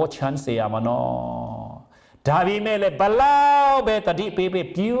စားကြောချမ်းစေရမှာနော်ဒါပေမဲ့လည်းဘလောက်ပဲတတိပေး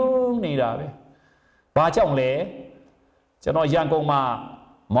ပြူးနေတာပဲဘာကြောင့်လဲကျွန်တော်ရန်ကုန်မှာ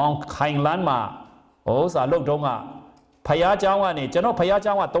မောင်ခိုင်လန်းမှာဥစ္စာလုတ်တုံးကဖယားเจ้าကနေကျွန်တော်ဖယားเจ้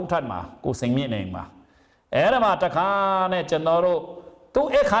าက3ထပ်မှာကိုစိန်မြင့်နေမှာအဲ့ဒါမှတခါနဲ့ကျွန်တော်တို့သူ့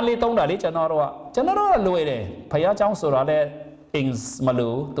အခန်းလေး3တာလေကျွန်တော်တို့ကလွယ်တယ်ဖယားเจ้าဆိုတာလေအင်မ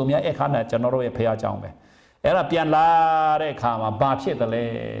လို့သူများအခန်းနဲ့ကျွန်တော်တို့ရဲ့ဖယားเจ้าပဲအဲ့ဒါပြန်လာတဲ့အခါမှာဘာဖြစ်တယ်လဲ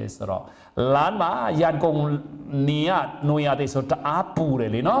ဆိုတော့လမ်းမှာရန်ကုန်နေရနွေရတဲ့ဆိုတအားပူတ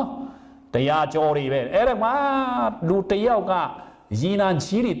ယ်လေနော်တရားကြောတွေပဲအဲ့ဒါမှလူတယောက်ကยีนัน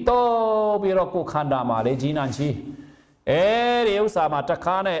ชีดิโตไปรอกูขันดามาเลยยีนันชีเดี๋ยวสามาตะข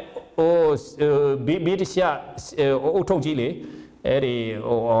าเนี่ยโอ้บีดิชาโอ้ทงจีเลย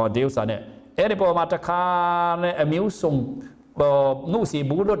เดี๋ยวสาเนี่ยเดี๋ยวพอมาตะขาเนี่ยมิวส่งนู่นสิ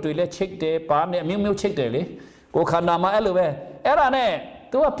บูรถด้วยเลยเช็คเดย์ปานเนี่ยมิวเช็คเดย์เลยกูขันดามาเลยเว้ยอะไรเนี่ย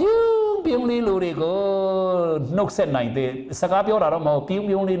ตัวพิ้งลีลูดิกูนกเส้นไหนเดสกัดพิ้งอะไรมาพิ้ง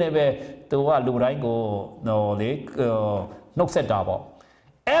ลีเนี่ยเว้ยตัวลูไรกูโน่เลยนกเสร็จดาวบอก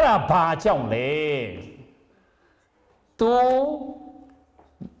เอราบาเจ้าเลยตัว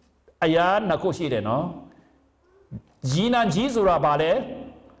อายานักโคชีเดเนาะยีนันจีสุราบาเลย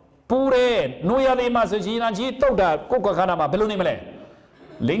ปูเรนุยาลีมาสุยีนันจีตกดากุกขานามาเปลุนี่มาเลย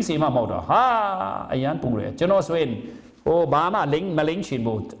ลิงสีมาหมดอ่ะฮ่าอายานปูเรจนอสเวนโอ้บามาลิงมาลิงชิน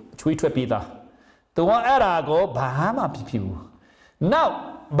บูช่วยปีตาตัวเอราโกบามาพิวน่า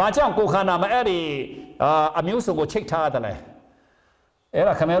บาเจ้ากุกขานามาအမျိုးစုံကိုချိတ်ထားတယ်လေအဲ့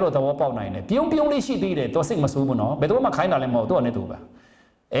ဒါခမဲတို့သဘောပေါက်နိုင်တယ်ပြုံးလေးရှိသေးတယ်သူစိတ်မဆိုးဘူးနော်ဘယ်တော့မှခိုင်းတာလည်းမဟုတ်သူကနဲ့သူပဲ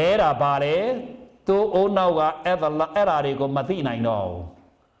အဲ့ဒါပါလေသူအိုးနောက်ကအဲ့ဒါတွေကိုမသိနိုင်တော့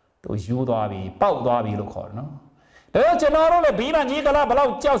သူယူသွားပြီပေါက်သွားပြီလို့ခေါ်တယ်နော်ဒါကျွန်တော်တို့လည်းဘီလာကြီးကလာဘလော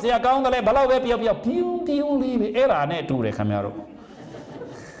က်ကြောက်စရာကောင်းတယ်လဲဘလောက်ပဲပြုံးလေးပဲအဲ့ဒါနဲ့တူတယ်ခမဲတို့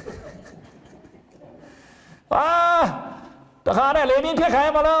တခါနဲ့လေပြင်းဖြစ်ခို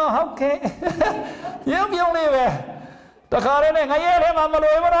င်းမလို့ဟုတ်ကဲ့ပြုံးလေးပဲတခါနဲ့ငရဲထဲမှာမလွ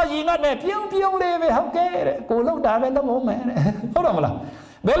ယ်မတော့ရီငတ်နဲ့ပြုံးလေးပဲဟုတ်ကဲ့တဲ့ကိုလောက်တာပဲလုံးဝမယ်တဲ့ဟုတ်တယ်မလား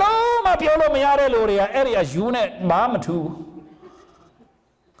ဘယ်လို့မှပြောလို့မရတဲ့လူတွေကအဲ့ဒီအယူနဲ့ဘာမထူး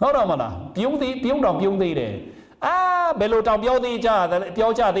ဟုတ်တယ်မလားပြုံးတောင်ပြုံးသေးတယ်ဘယ်လိုတောင်ပြော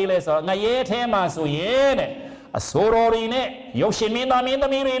ကြသေးလဲဆိုတော့ငရဲထဲမှာဆိုရင်တဲ့အစိုးရတွေနဲ့ရုပ်ရှင်မင်းသားမင်းသ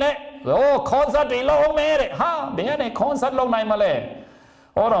မီးတွေနဲ့คอนเสิร์ตတွေလုပ်အောင်မယ်တဲ့ဟာဘယ်နဲ့คอนเสิร์ตလုပ်နိုင်မလဲ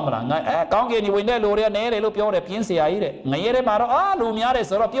ဟောတော့မလားကောင်းကင်ဒီဝင်တဲ့လူတွေကနဲတယ်လို့ပြောတယ်ပြင်းစရာကြီးတဲ့ငရဲထဲမှာတော့လူများတယ်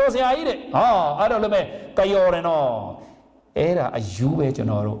ဆိုတော့ပြောစရာကြီးတဲ့အဲ့တော့လည်းကယောတယ်နော်အဲ့ဒါအယူပဲကျွန်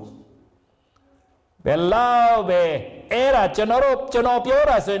တော်တို့ဘယ်လောက်ပဲအဲ့ဒါကျွန်တော်ပြော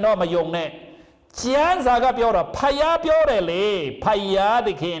တာဆိုရင်တော့မယုံနဲ့ကျမ်းစာကပြောတာဖယားပြောတယ်လေဖယားသ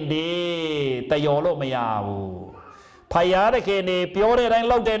ခင်ဒီတယောလို့မရဘူးဖယားတဲ့ခင်နေပြောတဲ့အတိုင်း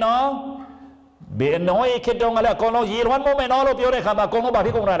လုပ်တယ်နော်ဘယ်နော်ခေတုံးကလည်းအကုန်လုံးရေလွှမ်းမိုးမယ်နော်လို့ပြောတဲ့ခါမှာအကုန်လုံးဘာဖြ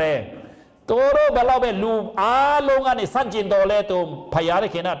စ်ကုန်တာလဲသူ ตัวรู้แบบเราเป็นลูลงอันนี้สั้นจินโตเลยตัวพยาได้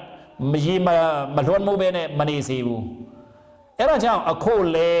ขนาดมีมาล้วนมูเบเนมันนี่สิบูเอรันเจ้าอโค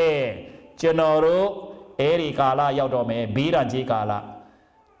เลเจนอรุเอริกาลายาวดอเมบีรันจีกาลา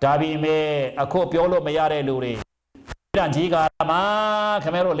ดาบีเมอโคเปียวโลไม่ยาได้ลูรีบีรันจีกาลามาข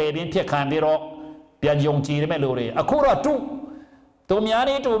มรเลบินเพียขันบิโรเปลี่ยนยงจีได้ไม่ลูรีอโคระจุตัวมีอัน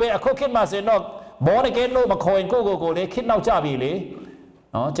นี้ตัวเบอโคคิดมาเสนอกบอลเกนโลมาคอยโกเลยคิดนอกจ้าบีเลย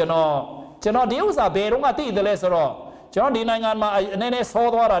เนาะเจนอเดียวซาเบรุงอาตีเดเลสโรเจนอดีนายงานมาเนโซ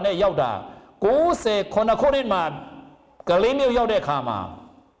ดวาระเนยาวดากูเสคนนักคนนี้มากะลิมิวยาวเด็กขามา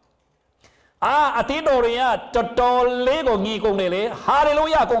อาทิตย์โดรียจะโตเล็กกงี้กงเลยฮาเลลู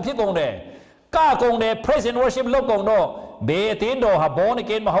ยากงพี่กงเดก้ากงเด praise and worship ลบกงโดเบตินโดฮับบอนเ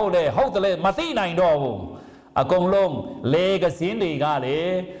กนมาเฮาเลยเฮาตะเลยมาตีนายโดบุกงลงเลกสินดีกาเลย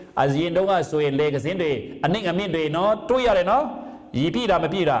อาจินโดก็สวยเลกสินดีอันนี้ก็มีดีเนาะตัวอย่างเลยเนาะยีพี่ดาไม่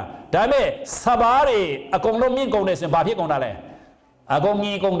พี่ดาแต่เมื่อสบายกงลงมีกงเดสิบาพี่กงได้เลยกง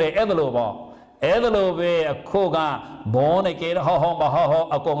งี้กงเดเอตโลบอกเอตโลเบคู่กันบอนเกนฮ่ามา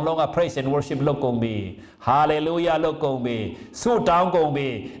กงลงก็ praise and worship ลบกงบีฮาเลลูยาลบกงบีสู้ตามกงบี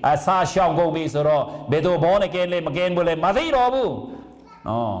ซาชาวกงบีสุดอเบตัวบอนเกนเลยมาเกนบุเลยมาที่รอบู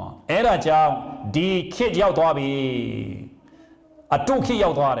อ๋อเอราจังดีคิดยาวตัวบีตุคิดยา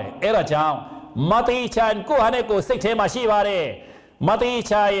วตัวเลยเอราจังมาตีชันกูฮันเนกูสิกเทมาชีบาเลยมาตี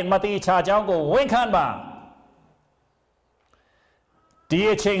ชาจังกูเว้นขันบ้าดี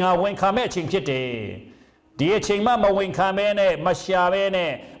เชิงเว้นขันแม่ชิงคิดดีดีเชิงมาเว้นขันแม่เนี่ยมาเชียเม่เนี่ย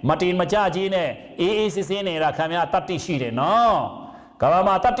มาตีนมาจ้าจีเนี่ยซีเนี่ยราคาเนี่ยตัดที่ชีเลยเนาะก็ว่าม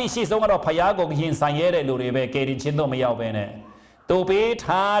าตัดที่ชีส่งเราพยากงยินสัญญาเลยลูรีเบเกดินชินโตไม่ยาวไปเนี่ยตัวปี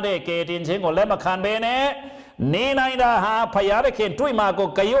ท้าเด็กเกดินชินก็เล่นมาขันเบเนี่ยนี่นายดาหาพยาเด็กเข็นทุยมาก็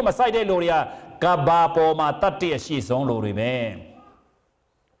กยุมาใส่ได้ลูรีอะกับบาปมาตัดที่ชีส่งลูรีเบ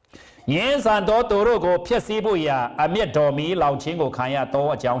เงี้ยสันโตตัวรู้ก็เพียสีบุยาอเมดอมีเหล่าชิงก็ขันยาโต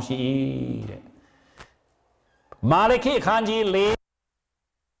เจ้าชีมาเลขีขันจีเล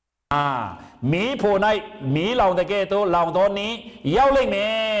มีผู้ในมีเหล่าตะเกตัวเหล่าตัวนี้ยาวเล็กเม่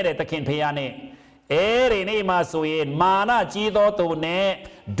เด็กตะเคียนพยานี่เอรินี่มาสุยมาหน้าจีโตตัวเนี่ย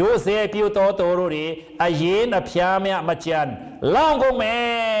ดูเสียผิวโตตัวรู้ดิอายินอภิยาเมียมาจันเหล่ากงเม่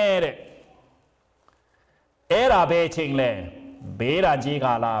เด็กเอราเบชิงเลยเบราจีก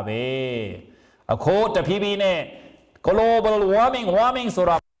าลาเบอโคตรพี่เนี่ย global warming สุ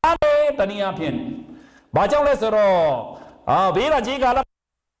ราเบตนียเพียนบาเจ้าเลสโรเบราจีกาลา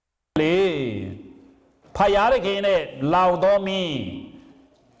เลยพยาเด็กเนี่ยเหล่าตัวมี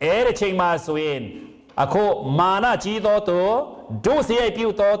เอริชิงมาสุยอโคมาหน้าจีโตตัวดูเสียผิว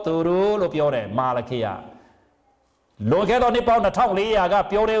โตตัวรู้ลูกเปียวเนี่ยมาละขี้ยาลูกแค่ตอนนี้เป้าหน้าท้องลียาก็เ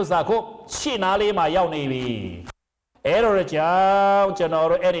ปียวเร็วสักคุชีนาลีมาเย้านี่บีเอโรเจ้าจะนอ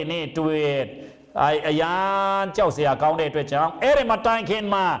ร์เอรินี่ตัวไอ้ยานเจ้าเสียกองเด็ดตัวเจ้าเอริมาตังเข็น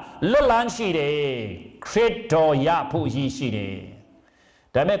มาลุลันชีเดคริสโตยาผู้ยีชีเด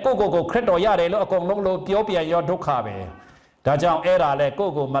แต่แม่กูคริสโตยาเดแล้วกงลงโลเปียวเปียยอดทุกขาเบแต่เจ้าเอราเลย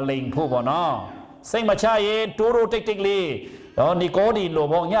กูมาลิงผู้บ่เนาะสิ่งมาใช่เองตูรูติ๊กลีแล้วนี่ก็ดีโล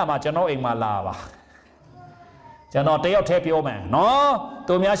บอกเนี่ยมาจะน้องเองมาลาบ่จะน้องเตี้ยวเทปโยแม่เนาะ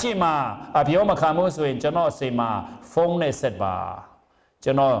ตัวมีอาชีพมาเพียวมาขามุสวินจะน้องเสมาฟงในเสร็จบ่าจ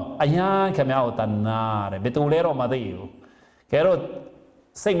ะน้องอาญาแค่ไม่เอาตันนาเลยเบตูเลโรมาได้อยู่แค่เรา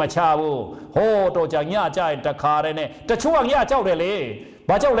สิ่งมาชาบูโหตัวจากเนี่ยใจตะคาเลยเนี่ยจะช่วงเนี่ยเจ้าเลย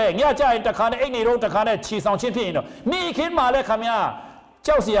บ่เจ้าเลยเนี่ยใจตะคาเนี่ยเอ็งนี่รู้ตะคาเนี่ยชีสองชิ้นพี่เนาะนี่ขึ้นมาเลยคำเนี่ยเ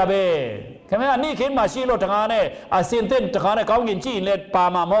จ้าเสียเบคำเนี่ยนี่ขึ้นมาชีโรตะคาเนี่ยอาเซียนเต้นตะคาเนี่ยเขากินจีนเลยปา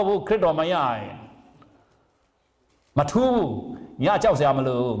มาโมบุคริสโตมาใหญ่มาทูเนี่ยเจ้าเสียมาเล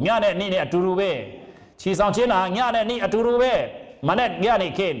ยเนี่ยนี่ตูรูเบชีสองชิ้นนะเนี่ยนี่ตูรูเบมันเนี่ยนี่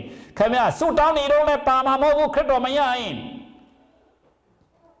ขึ้นคำเนี่ยสู้ตั้งนี่ตรงเลยปามาโมบุคริสโตมาใหญ่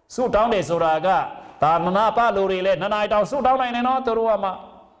สู้ตั้งเดสุราก็ตาหน้าป้าลูรีเลยนายดาวสู้ดาวไหนเนาะตัวรัวมา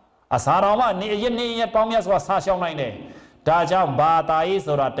อาสาเราว่านี่ยันป้อมยาสวาสาช่องไหนเนี่ยดาเจ้าบาตาย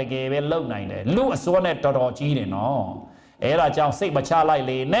สุราตะเกเวลเล่าไหนเนี่ยลูกส่วนเนี่ยตลอดจีเนี่ยเนาะเอราเจ้าสิบัชชาไล่เ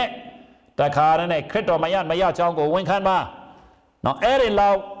ลยเนี่ยแต่ขาเนี่ยคริสโตมายันมาย่าเจ้าก็วิ่งขันมาเนาะเอริเรา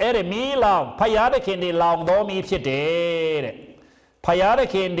เอริมีเราพยาได้เขียนดีเราโตมีผิดเด้พยาได้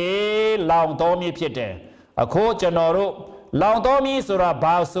เขียนดีเราโตมีผิดเด้โคจนอรุเราโตมีสุราบ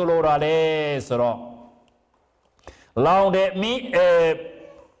าสุโลราเลสุราเราเดมี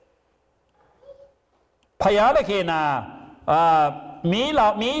พยาได้เขียนมีเรา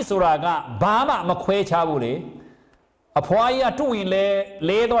มีสุรากะบ้ามาเคว้ชาบุเลยพอยตู้อินเ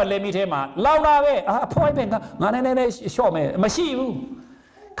ลตัวเลมีเทมาเล่าได้เว้พอยเป็นงานเนี่ยชอบไหมไม่ใช่บุ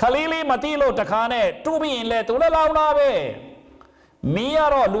ขลีมาตีโลตะขาเนี่ยตู้บินเลตัวเล่าได้เว้ มีอะ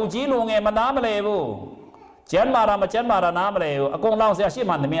ไรลูจีลุงเงมันน้ำเลยบุเจนมารามาเจนมาราน้ำเลยอากงเล่าเสียชี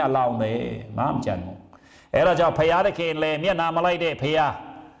มันมีอะไรเลยน้ำเจนเอราจะพยาได้เคนเลยมีน้ำอะไรเด้พยา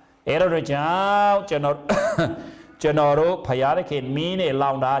เอราเจ้าเจนอรุพยาได้เคนมีเนี่ยเล่า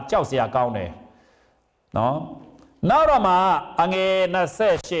ด่าเจ้าเสียเก่าเนี่ยเนาะนารามาอังเกนัสเซ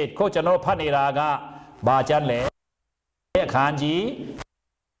ชิดโคเจนอรุพันธุ์รากาบาจันเลยขานจี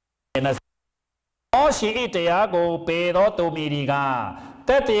นัสโอชีอิตยาโกเปโรตูมีดีกาแ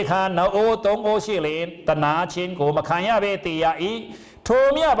ต่ตีขานนาโอตงโอชิเลนตนาชินโกมาขายาเวตียาอีโท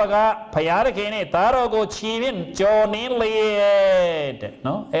มียปะกะพยาได้เคนตารโกชีวินโจนิเลดเน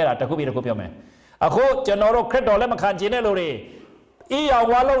าะเอราตะคุบีตะคุเปียวไหมอะโคเจนอรุคริสโตและมาขานจีเนโลรีอียา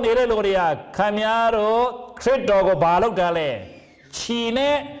วาลงนี่เลยโลรีอะขามยาโรคริสโตก็บาลงกันเลยชีเน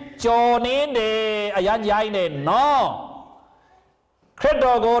โจนินเดอายันยัยเนเนาะคริสโต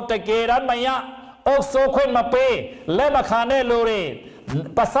ก็ตะเกรันมายะอกโซควินมาเปและมาขานเนโลรี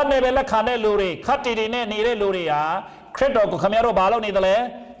ปัสสันเนเบลขานเนโลรีขัดตีดีเนนี่เลยโลรีอะคริสโตก็ขามยาโรบาลงนี่ตะเลย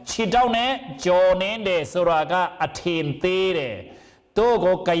ชีดาวเนโจนินเดสุรากะอธินตีเดตัว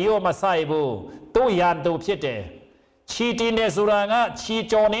ก็กายโยมาใส่บูตัวยันตัวพิเศษชีตินเดสุรากะชี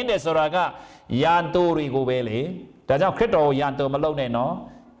โจนินเดสุรากะยันตัวรีกูเบลีแต่เจ้าคริสโตยันตัวมาลงเนเนาะ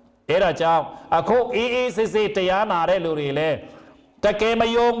เอราเจ้าอะโคซีตยานาได้ลูรีเลยแต่เกมา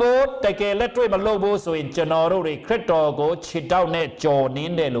โยงบูแต่เกเล็ดด้วยมาลงบูสุอินเจนอรูรีคริสโตก็ชีดาวเนโจนิ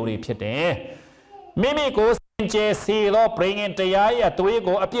นเดลูรีพิเศษมิกูสินเจซีโลปริงินตยายตัว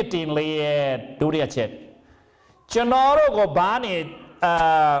ก็อภิตินเลยดูเรียเช็ดเจนอรูก็บ้านนี่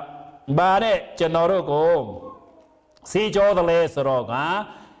บาเนี่ยเจนอรุโกสีโจทะเลสโรกะ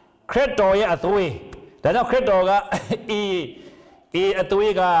คริสโตยอตุยแต่เจ้าคริสโตก็อีอตุย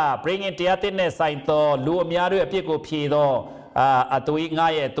ก็ปริงินเตียตินเนไซน์โตลูอเมียด้วยพี่กูพีโตอตุยง่า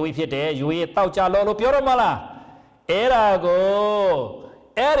ยอตุยพี่เดยูเอเต้าจาโลลูเปียรมาละเอราโก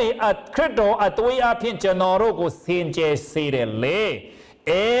เอริอัคริสโตอตุยอาพินเจนอรุโกสินเจซีเดเลเ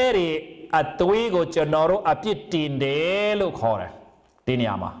อริอัตุยโกเจนอรุอภิตินเดลูขอร์ตีนี่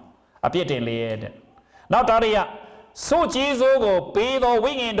อามาอภิตินเลยเดนอกจากนี้สู้จีซูก็ปีโต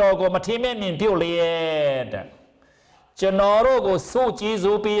วิ่งอินโดก็มาที่แม่มินพิวเลยเดเจนอรุก็สู้จี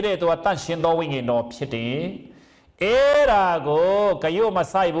ซูปีเดตัวตั้งชินโตวิ่งอินโดพิธีเอราก็กายโยมา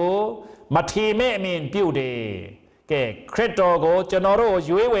ใส่บูมาที่แม่มินพิวเดแกคริสโตก็เจนอรุ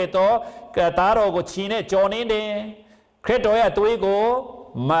ยูเอเวโตกตาโรก็ชีเนจอนินเดคริสโตยตัวอีก็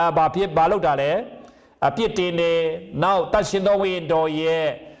มาบาพิบาลุกดาเลอภิตินเดนาวตัดชินโตวินโดเย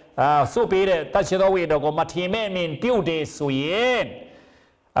สู้ปีเดตัดชินโตวินโดก็มาทีแม่มินพิวเดสุยน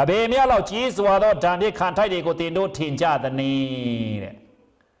เบมียเราจีสวาดดันที่ขันไทยดีก็ตินโดทินจาตนีเนี่ย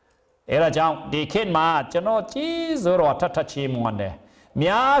เอราจังดีขึ้นมาจนจีสรอทัดชิมวันเดมี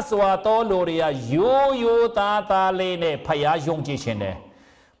ยสวาโตลูริยายูตาเลเนพยายงจีเชนเด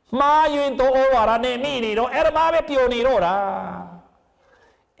มาอยู่inโตโอวาระเนมีนี่โดเอรมาเบปิโอนี่โดรา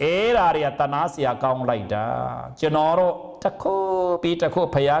เอราเรียตนาเสียกองไล่ดาเจนอโรตะโคปีตะโค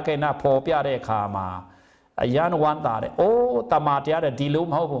พยาเกน่าพอเปียเรขามาอายันวันตาเรโอตมาเตียเรดีลุม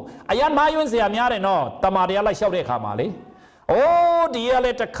เขาบอกอายันมายุ่นเสียมีอะไรเนาะตมาเตียไล่เช่าเรขามาเลยโอ้ดีอะไร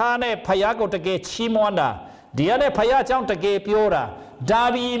ตะคาเนพยากตะเกชิมวันดาดีอะไรพยาเจ้าตะเกปิโอราดา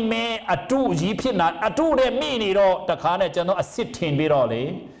บีเมอตุยีพินาอตุเรมีนี่โรตะคาเนเจนอสิทธินบิโรเลย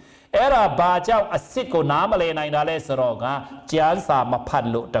เอราบาเจ้าอสิทธิ์ก็น้ำมาเลยในนาเลสโรกะจานสามพัน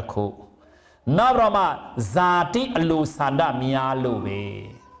ลุตะคุนาบรามาซาติอลูสันดามีอาลูเว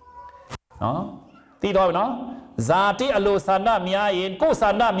เนาะตีดอยเนาะซาติอลูสันดามีอาเอ็นกูสั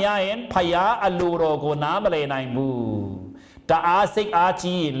นดามีอาเอ็นพยาอลูโรก็น้ำมาเลยในบูตาอาสิกอา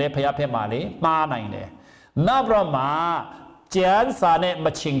จีเลพยาเพมาเลยมาในเลยนาบรามาเจนสาเนม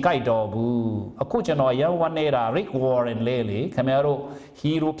าชิงไก่ดอบูအခုကျွန်တော်ရวันနေတာริกวอร์เรนလေးလေခင်ဗျားတို့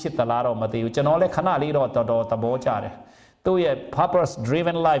ဟီးရိုးဖြစ်သလားတော့မသိဘူးကျွန်တော်လည်းခဏလေးတော့တော်တော်သဘောကျတယ်သူ့ရဲ့ purpose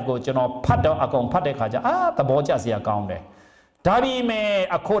driven life ကိုကျွန်တော်ဖတ်တော့အကုန်ဖတ်တဲ့ခါကျသဘောကျစရာကောင်းတယ်ဒါပေမဲ့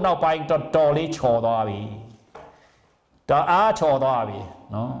အခုနောက်ပိုင်းတော်တော်လေးချော်သွားပြီတအားချော်သွားပြီ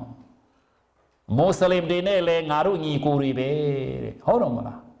နော်မွတ်စလင်တွေနဲ့လည်းငါတို့ညီကိုတွေပဲတဲ့ဟုတ်တော့မ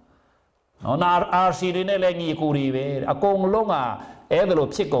လားနော်နာအာစီတွေနဲ့လည်းညီကိုတွေပဲအကုန်လုံးကအဲ့ဒါလို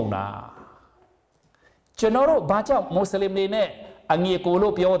ဖြစ်ကုန်တာကျွန်တော်တို့ဘာကြောင့်မွတ်စလင်တွေနဲ့အညီကို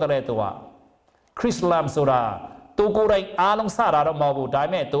လို့ပြောတဲ့သူကခရစ်လမ်ဆိုတာသူကိုယ်တိုင်အားလုံးစတာတော့မဟုတ်ဘူးဒါပေ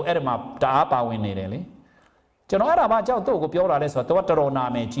မဲ့သူအဲ့ဒီမှာတအားပါဝင်နေတယ်လေကျွန်တော်အဲ့ဒါဘာကြောင့်သူ့ကိုပြောတာလဲဆိုတော့သူကတော်တော်နာ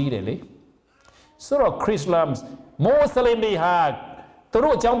မည်ကြီးတယ်လေဆိုတော့ခရစ်လမ်မွတ်စလင်တွေဟာသူ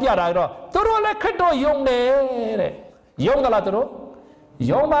တို့အကြောင်းပြတာတော့သူတို့လည်းခရစ်တော်ယုံတယ်တဲ့ယုံသလားသူတို့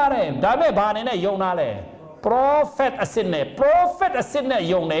ယုံပါတယ်ဒါပေမဲ့ဘာအနေနဲ့ယုံတာလဲ prophet အစစ်နဲ့ prophet အစစ်နဲ့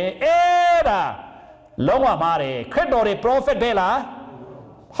ယုံတယ်အဲ့ဒါလုံးဝမားတယ်ခရစ်တော်တွေ prophet ပဲလား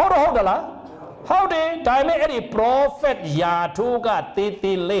How the la? How did time any prophet Yatuga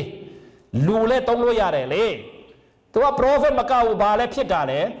Titili Lule Tongo Yarele? To a prophet Macau Bale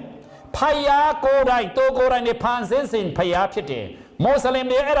Pitale Paya Kodai Togo and the Panses in Paya Pite Mosalem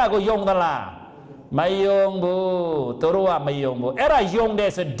de Erago Yong the la Mayombo Torua Mayombo Era Yong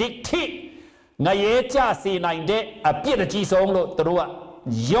des a dicti Nayecha si 9 day a Peter G song Torua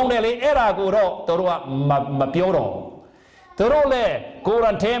Yongele Erago Torua Mapioro Torole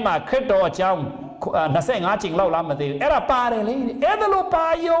Kurantema Crypto Cham Nasang Arching Low Lamati Era Pare Edelo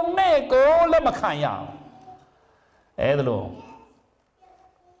Pa Yong Neko Lemakaya Edelo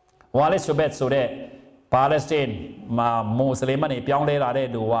Wallace Subet Sude Palestine Ma Muslimani Pyongle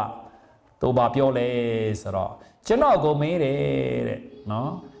Rade Dua Toba Piole Sara Chenogo made it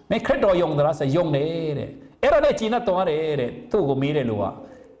no make crypto young the rest a young lady Era de China Tore Togo made Lua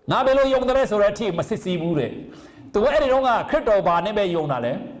Nabelo young the rest of a team Massisi Bude to any longer crypto bar nebe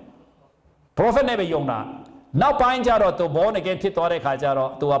Yonale Prophet nebe Yona now Pine Jaro to born again Titore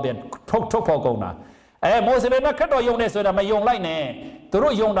Kajaro to Abian Topogona Muslim crypto young so that my young line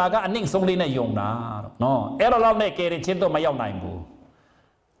Turu Yong Naga and Ning Solina Yong Na. No, Errol Neke, Chinto Mayon Naibu.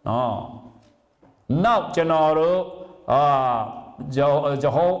 No. Now, Genoro,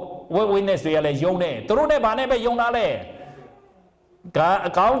 Joho, witness really Yone. Turune Banebe Yonale.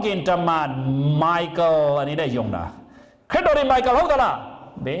 Kaungin Taman, Michael, and Ida Yona. Credori Michael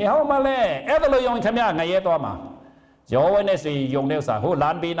Hodala. Be how Malay, Evelo Yong Kamia, Nayetoma. Joe witness Yong Nelsa, who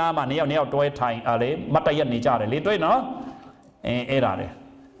land be Nama, near to a time, Ale, Matayan Nijare, little no.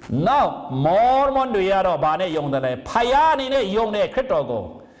 Now, more do Yaro Bane Yong the Payani Yong de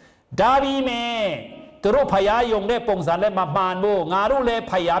Critogo. Davi me, Turu Paya Yong de Pongzale Mamanbo, Narule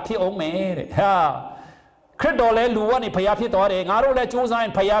Payapi Ome. Ha Critole Luani Payapi Tore, Narule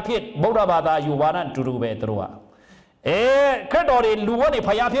Chusan Payapit, Bodabada, Yuana to do betrua. Critori Luani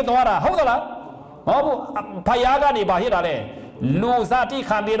Payapi Tora, Hodala Payagani Bahirale, Luzati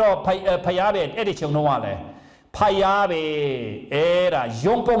Camiro Payabe, Edition Noale. Payabe era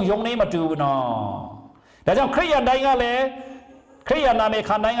Yongpong Yong name to no. That's a Korean Dangale, Korean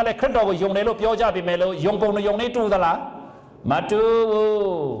American Dangale, Credo Yong Nelo Pioja Bimelo, Yongpong Yong to the la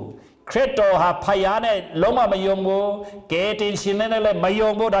Matu Credo ha Payane, Loma Mayongo, Gating Shinele,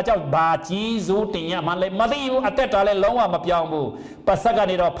 Mayongo, that's a Baji Zutia, Male, Madiu, Atetale, Loma Mapiango,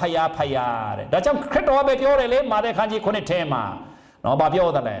 Pasaganiro Paya Paya. That's a Credo Bepiore, Made Kanji Konitema, no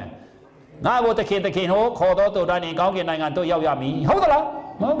Babio the land. Now what the king ho, called out to dining Gaugian and to Yami. Hold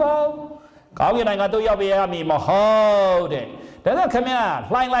on, no, Gaugian and to Yami, hold it. Then I come here,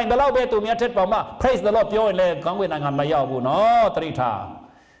 flying below bed to me at Pama. Praise the Lord, pure and let Gaugian and Mayabu, no, 3 times.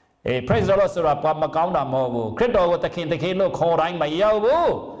 Praise the Lord, Sura Pama Gaunda Mobu. Credo with the king look, calling my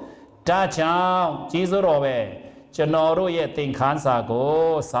Yabu. Tacham, Jesus Robe, Genoru yet think cancer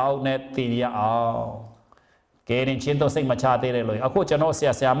go, South net Tilia. Getting Chinto Sing Machate, a coach and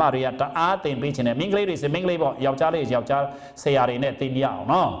Osia Maria, art in beaching a Mingley is a Mingley, Yauchari, Yauchar, Sayari net Tilia.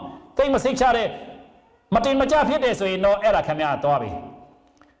 No. Think Masik Chare, Martin Machapi, so no era Camia Tobi.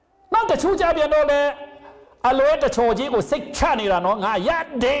 Not the two Jabianole, a loet the Choji was 6 Chanirano, a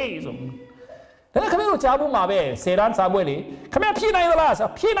yard days. Then I come to Jabu Mabe, Sedan Sabuli, come here, P9 the last, a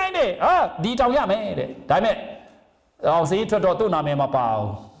P9 day, Dita Yame, Dime. I'll see to Name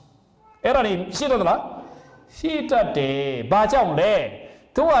Mapao. Erani, Shidala. Sita de Bajang le,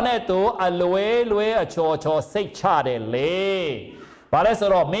 two aneto, a lue, a cho, 6 chade le.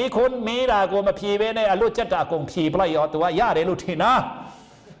 Palesero, me con me da go ma pivene, a luchata con people to a yare lutina.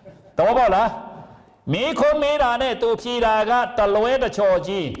 Tobola, me con me da ne to Piraga, the lue the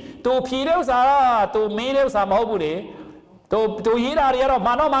choji, to Piros are to Medios Amobuli, to Hira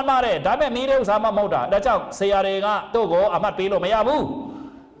Mano Manare, Dame Medios Amamoda, that's how Sayarega, Togo, Amapilo Meabu.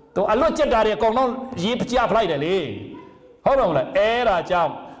 To a lot of Daria Conon, Yipja Friday. Hold on, Era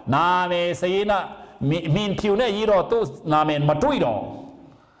Jam, Name, Sayina, mean Pune, Yiro, to Name, Matuido.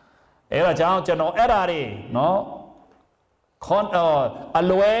 Era Jam, General Erari, no? Con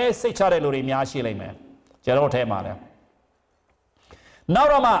Aloe, Sechare Lurimia Shilling, General Temare.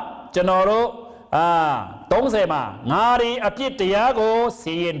 Narama, General, Tongzema, Nari, a Pit Tiago,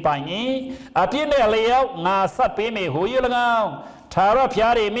 See in Pani, a Pine Leo, Nasa Pimi, who you know. Tara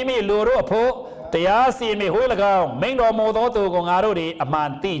Piari, Mimi, Luro, Po, Tiasi, me Huilago, Mingo Modo to Gongarudi, a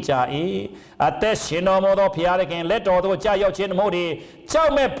man teacher, a teshino modo Piarican, let all the Jayo Chin Modi,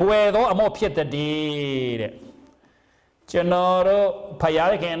 Chame Puedo, a more pieta deed. Genoro,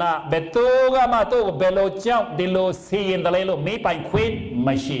 Piaricana, Betuga Mato, Bello Jump, Dilo, see in the Lelo, me by Queen,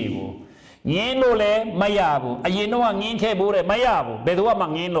 Mashivu. Yen Lole, Mayabu, a Yeno and Yin Kabure, Mayabu, Bedua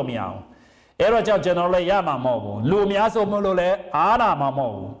Mangin Lomiao. အဲ့တော့ကြောင့်ကျွန်တော်လည်းရမှာမဟုတ်ဘူးလူအများစုမလို့လည်းအားနာမှာမဟု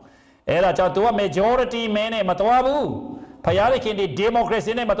တ်ဘူးအဲ့ဒါကြောင့်သူက majority မဲနဲ့မတော်ဘူးဖယားသခင်ဒီ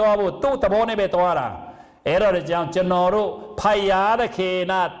democracy နဲ့မတော်ဘူးသူ့သဘောနဲ့ပဲတော်တာအဲ့တော့ကြောင့်ကျွန်တော်တို့ဖယားသခင်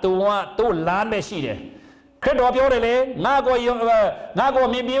ကသူ့လမ်းပဲရှိတယ်ခရစ်တော်ပြောတယ်လေငါကိုအမြ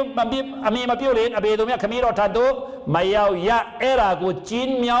င်မပြုတ်လေအဘေသူမြတ်ခမည်းတော်ထတ်တို့မရောက်ရအဲ့ဒါကိုကျ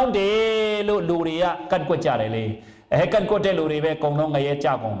င်းမြောင်းတယ်လို့လူတွေကကန့်ကွက်ကြတယ်လေကန့်ကွက်တဲ့လူတွေပဲအကုန်လုံးငရဲကြ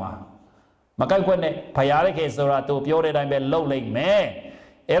ကုန်ပါမကန့်ကွက်နဲ့ဖယားတဲ့ခေဆိုတာသူပြောတဲ့အတိုင်းပဲလုပ်လိုက်မယ်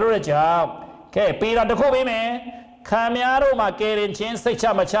အဲ့လိုကြောင့်ကဲပေတာတစ်ခုပေးမယ်ခံများတို့မှာကယ်ရင်ချင်းစိတ်ချ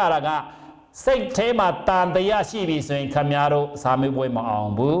မချတာကစိတ်ထဲမှာတန်တရားရှိပြီဆိုရင်ခံများတို့စာမေးပွဲမအော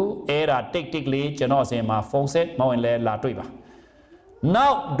င်ဘူးအဲ့ဒါတိတ်လေးကျွန်တော်အစဉ်မှာဖုန်းဆက်မဝင်လဲလာတွေ့ပါနော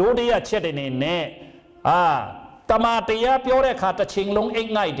က်ဒုတိယချက်တွေနဲ့တမန်တရားပြောတဲ့အခါတစ်ချိန်လုံးအိ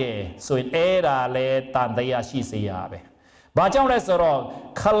တ်ငိုက်တယ်ဆိုရင်အဲ့ဒါလဲတန်တရားရှိစေရပဲဘာကြောင့်လဲဆိုတော့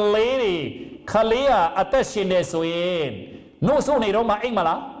ခလေးကအသက်ရှင်နေဆိုရင်နှုတ်ဆုနေတော့မှအိတ်မ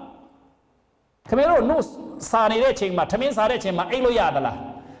လားခင်ဗျားတို့နှုတ်စာနေတဲ့ချိန်မှာထမင်းစားတဲ့ချိန်မှာအိတ်လို့ရသလား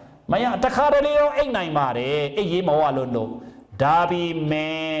မရတခါတလေရောအိတ်နိုင်ပါတယ်အိတ်ရေးမဝလို့ဒါပေ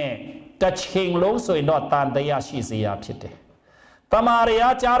မဲ့တစ်ချိန်လုံးဆိုရင်တော့တန်တရားရှိစေရဖြစ်တယ်တမာရယာ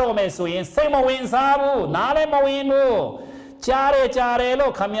ကြားတော့မယ်ဆိုရင်စိတ်မဝင်စားဘူးနားလည်းမဝင်ဘူးကြားတယ်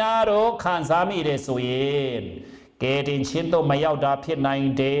လို့ခမများတို့ခံစားမိတယ်ဆိုရင်ကဲတင်ချင်းတော့မရောက်တာဖြစ်နိုင်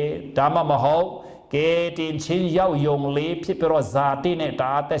တယ်ဒါမှမဟုတ်ကဲတင်ချင်းရောက်ယုံလေးဖြစ်ပြီးတော့ဇာတိနဲ့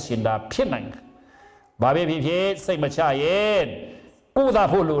ဒါအသက်ရှင်တာဖြစ်နိုင်တယ်ဘာပဲဖြစ်စိတ်မချရဲ့ကုသ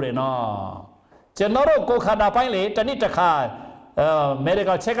ဖို့လိုတယ်နော်ကျွန်တော်တို့ကိုခန္ဓာပိုင်းလေတနည်းတစ်ခါ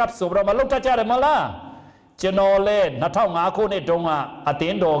medical check up ဆိုတော့မလုပ်တတ်ကြတယ်မလားကျွန်တော်လည်း2005ခုနှစ်တုန်းကအတ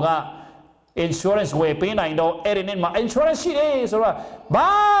င်းတော်က insurance ဝယ်ပေးနိုင်တော့အဲ့ဒီနေ့မှာ insurance ရှိတယ်ဆိုတော့ဘာ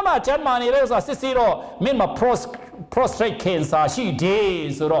မှကျန်းမာနေတယ်ဆိုတာစစ်စစ်တော့မင်းမှာ prostate cancer ရှိတယ်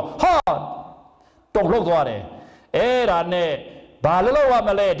ဆိုတော့ဟာတုံ့လောက်သွားတယ်အဲ့ဒါနဲ့ဘာလို့ရမ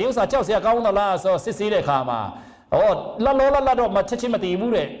လဲဒီဥစ္စာကြောက်စရာကောင်းသလားဆိုစစ်စစ်တဲ့ခါမှာလတ်တော့မချက်ချင်းမတည်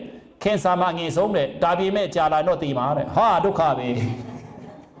ဘူးတဲ့ကင်ဆာမှာငင်ဆုံးတဲ့ဒါပေမဲ့ကြာလာတော့တည်မှာတဲ့ဟာဒုက္ခပဲ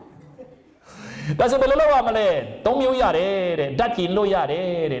ဒါဆိုဘယ်လိုလုပ်ရမလဲ၃မျိုးရတယ်တဲ့ဓာတ်ကျင်လို့ရတယ်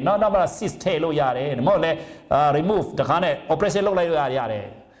တဲ့နောက်မှ cyst ထည့်လို့ရတယ်မဟုတ်လဲ remove တခါနဲ့ operation လုပ်လိုက်လို့ရတယ်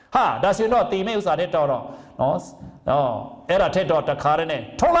ဟာဒါဆိုတော့တည်မဲ့ဥစ္စာတဲ့တော့နော်အဲ့ဒါထက်တော့တခါနဲ့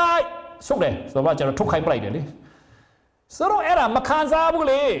ထုတ်လိုက်ဆုတ်တယ်ဆိုတော့ကျွန်တော်ထုတ်ခိုင်းပလိုက်တယ်လေဆိုတော့အဲ့ဒါမခံစားဘူး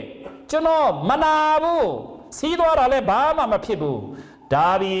လေကျွန်တော်မနာဘူးစီးသွားတာလည်းဘာမှမဖြစ်ဘူးဒါ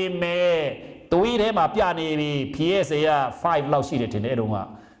ပေမဲ့သွေးထဲမှာပြနေပြီ PSA က5လောက်ရှိတယ်ထင်တယ်အဲ့တုန်းက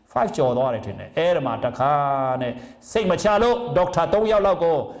5ကျော်သွားတယ်ထင်တယ်အဲ့ဒါမှတခါနဲ့စိတ်မချလို့ဒေါက်တာ3ယောက်လောက်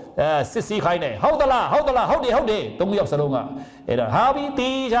ကိုစစ်စီးခိုင်းတယ်ဟုတ်သလားဟုတ်တယ်3ယောက်စလုံးကအဲ့ဒါဟာပြီး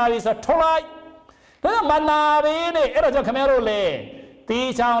တီးချပြီးဆိုထုတ်လိုက်ဒါမနာပဲနဲ့အဲ့တော့ကြောင့်ခင်ဗျားတို့လေ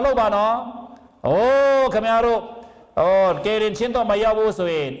တီးချအောင်လုပ်ပါနော်ခင်ဗျားတို့ကယ်ရင်ချင်းတော့မရောက်ဘူးဆို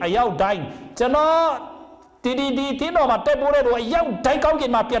ရင်အရောက်တိုင်းကျွန်တော်တီတင်းတော့မှတက်ပိုးတဲ့လူအရောက်တိုင်းကောင်းက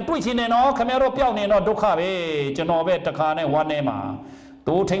င်မှာပြန်တွေ့ချင်တယ်နော်ခင်ဗျားတို့ပျောက်နေတော့ဒုက္ခပဲကျွန်တော်ပဲတခါနဲ့ဝမ်းနေမှာ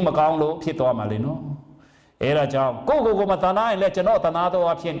တိုးထိန်မကောင်းလို့ဖြစ်သွားမှာလေနော်အဲ့ဒါကြောင့်ကိုမတနာရင်လည်းကျွန်တော်တနာတော့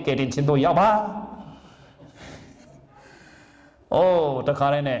အဖြစ်ကယ်တင်ချင်းတို့ရောက်ပါတခါ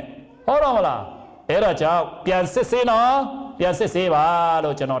နဲ့ဟုတ်တော့မလားအဲ့ဒါကြောင့်ပြန်စစ်ဆေးနော်ပြန်စစ်ဆေးပါ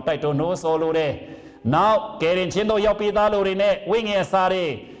လို့ကျွန်တော်တိုက်တွန်းလို့ဆိုလိုတယ်နောက်ကယ်တင်ချင်းတို့ရောက်ပြီးသားလူတွေနဲ့ဝိညာဉ်စာတွေ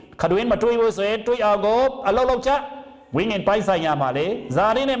ခတွင်မတွေးဘူးဆိုရင်တွေးအောင်ကိုအလုံးလုံးချက်ဝိညာဉ်ပိုင်းဆိုင်ရမှာလေဇာ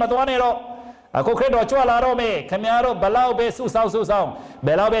တိနဲ့မသွားနဲ့တော့အခုခရစ်တော်ကြွလာတော့မေခင်ဗျားတို့ဘလောက်ပဲစုဆောင်းဘ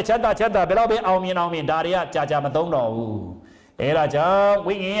ယ်လောက်ပဲချမ်းသာဘယ်လောက်ပဲအောင်မြင်ဒါတွေကကြာမသုံးတော့ဘူးအဲ့ဒါကြောင့်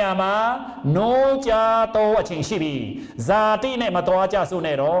ဝိညာဉ်ရမှာနိုးကြတော့အချိန်ရှိပြီဇာတိနဲ့မသွားကြစု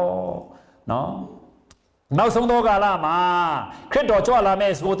နဲ့တော့နော်နောက်ဆုံးသောကာလမှာခရစ်တော်ကြွလာ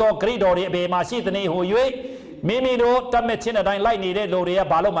မဲ့ဆိုတော့ဂရိတော်တွေအပေမှာရှိတဲ့နေ့ဟို၍မိမိတို့တတ်မဲ့ခြင်းအတိုင်းလိုက်နေတဲ့လူတွေက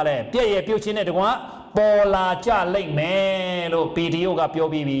ဘာလို့မလဲပြည့်ရပြုတ်ခြင်းနဲ့တကွာပေါ်လာကြလိမ့်မယ်လို့ပီဒီယိုကပြော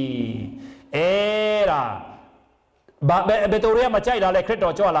ပြီးပြီအဲ့ဒါဘယ်သူတွေကမကြိုက်တာလဲခရစ်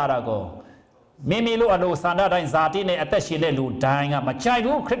တော်ကြွလာတာကိုမိမိတို့အလိုဆန္ဒတိုင်းဇာတိနဲ့အသက်ရှင်တဲ့လူတိုင်းကမကြိုက်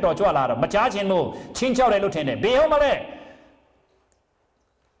ဘူးခရစ်တော်ကြွလာတော့မကြားခြင်းလို့ချင်းချောက်တယ်လို့ထင်တယ်ဘယ်ဟုတ်မလဲ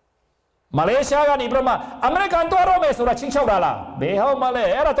မလေးရှားကနေပြမအမေရိကန်သွားတော့မယ်ဆိုတာချင်းချောက်တာလားဘယ်ဟုတ်မလဲ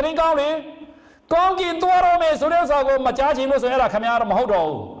အဲ့ဒါတင်းကောင်းလေကောင်းကင်သွားတော့မယ်ဆိုတဲ့ဥစ္စာကိုမကြားခြင်းလို့ဆိုအဲ့ဒါခင်ဗျားတော့မဟုတ်တော့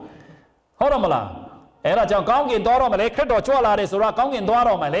ဘူးဟုတ်တော့မလားအဲ့ဒါကြောင့်ကောင်းကင်သွားတော့မလဲခရစ်တော်ကြွလာတယ်ဆိုတာကောင်းကင်သွား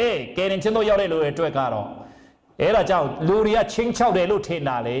တော့မလဲကယ်တင်ခြင်းတို့ရောက်တဲ့လူတွေအတွက်ကတော့အဲ့ဒါကြောင့်လူတွေကချင်းချောက်တယ်လို့ထင်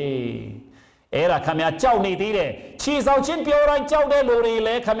တာလေအဲ့ဒါခင်ဗျားကြောက်နေသေးတယ်ခြေဆောင်ချင်းပြောတိုင်းကြောက်တဲ့လူတွေလ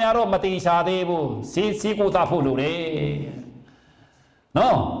ည်းခင်ဗျားတော့မတိချာသေးဘူးစီကူတာဖို့လူတွေ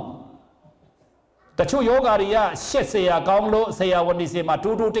နော် တချို့ယောဂါတွေကရှက်เสียကောင်းလို့ဆရာဝန်ဒီစီမှာတူ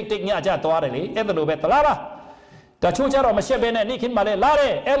တူတိတ်တိတ်ညကြသွားတယ်လေအဲ့ဒါလိုပဲတလားပါတချို့ကျတော့မရှက်ဘဲနဲ့နေ့ခင်းမှလည်းလာတ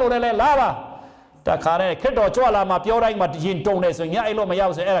ယ်အဲ့လိုလည်းလာပါတခါနဲ့ခက်တော်ကြွလာမှာပြောတိုင်းမှာရင်တုံတယ်ဆိုရင်အဲ့လိုမရော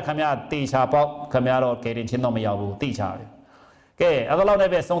က်ဆိုအဲ့ဒါခင်ဗျာတေချာပေါက်ခင်ဗျာတော့ကဲတင်ချင်းတော့မရောက်ဘူးတိချာတယ်ကဲအဲ့ဒါလောက်နဲ့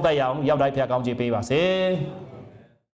ပဲဆုံးသက်ရအောင်ရောက်တိုင်းဖျက်ကောင်းကြည့်ပေးပါစေ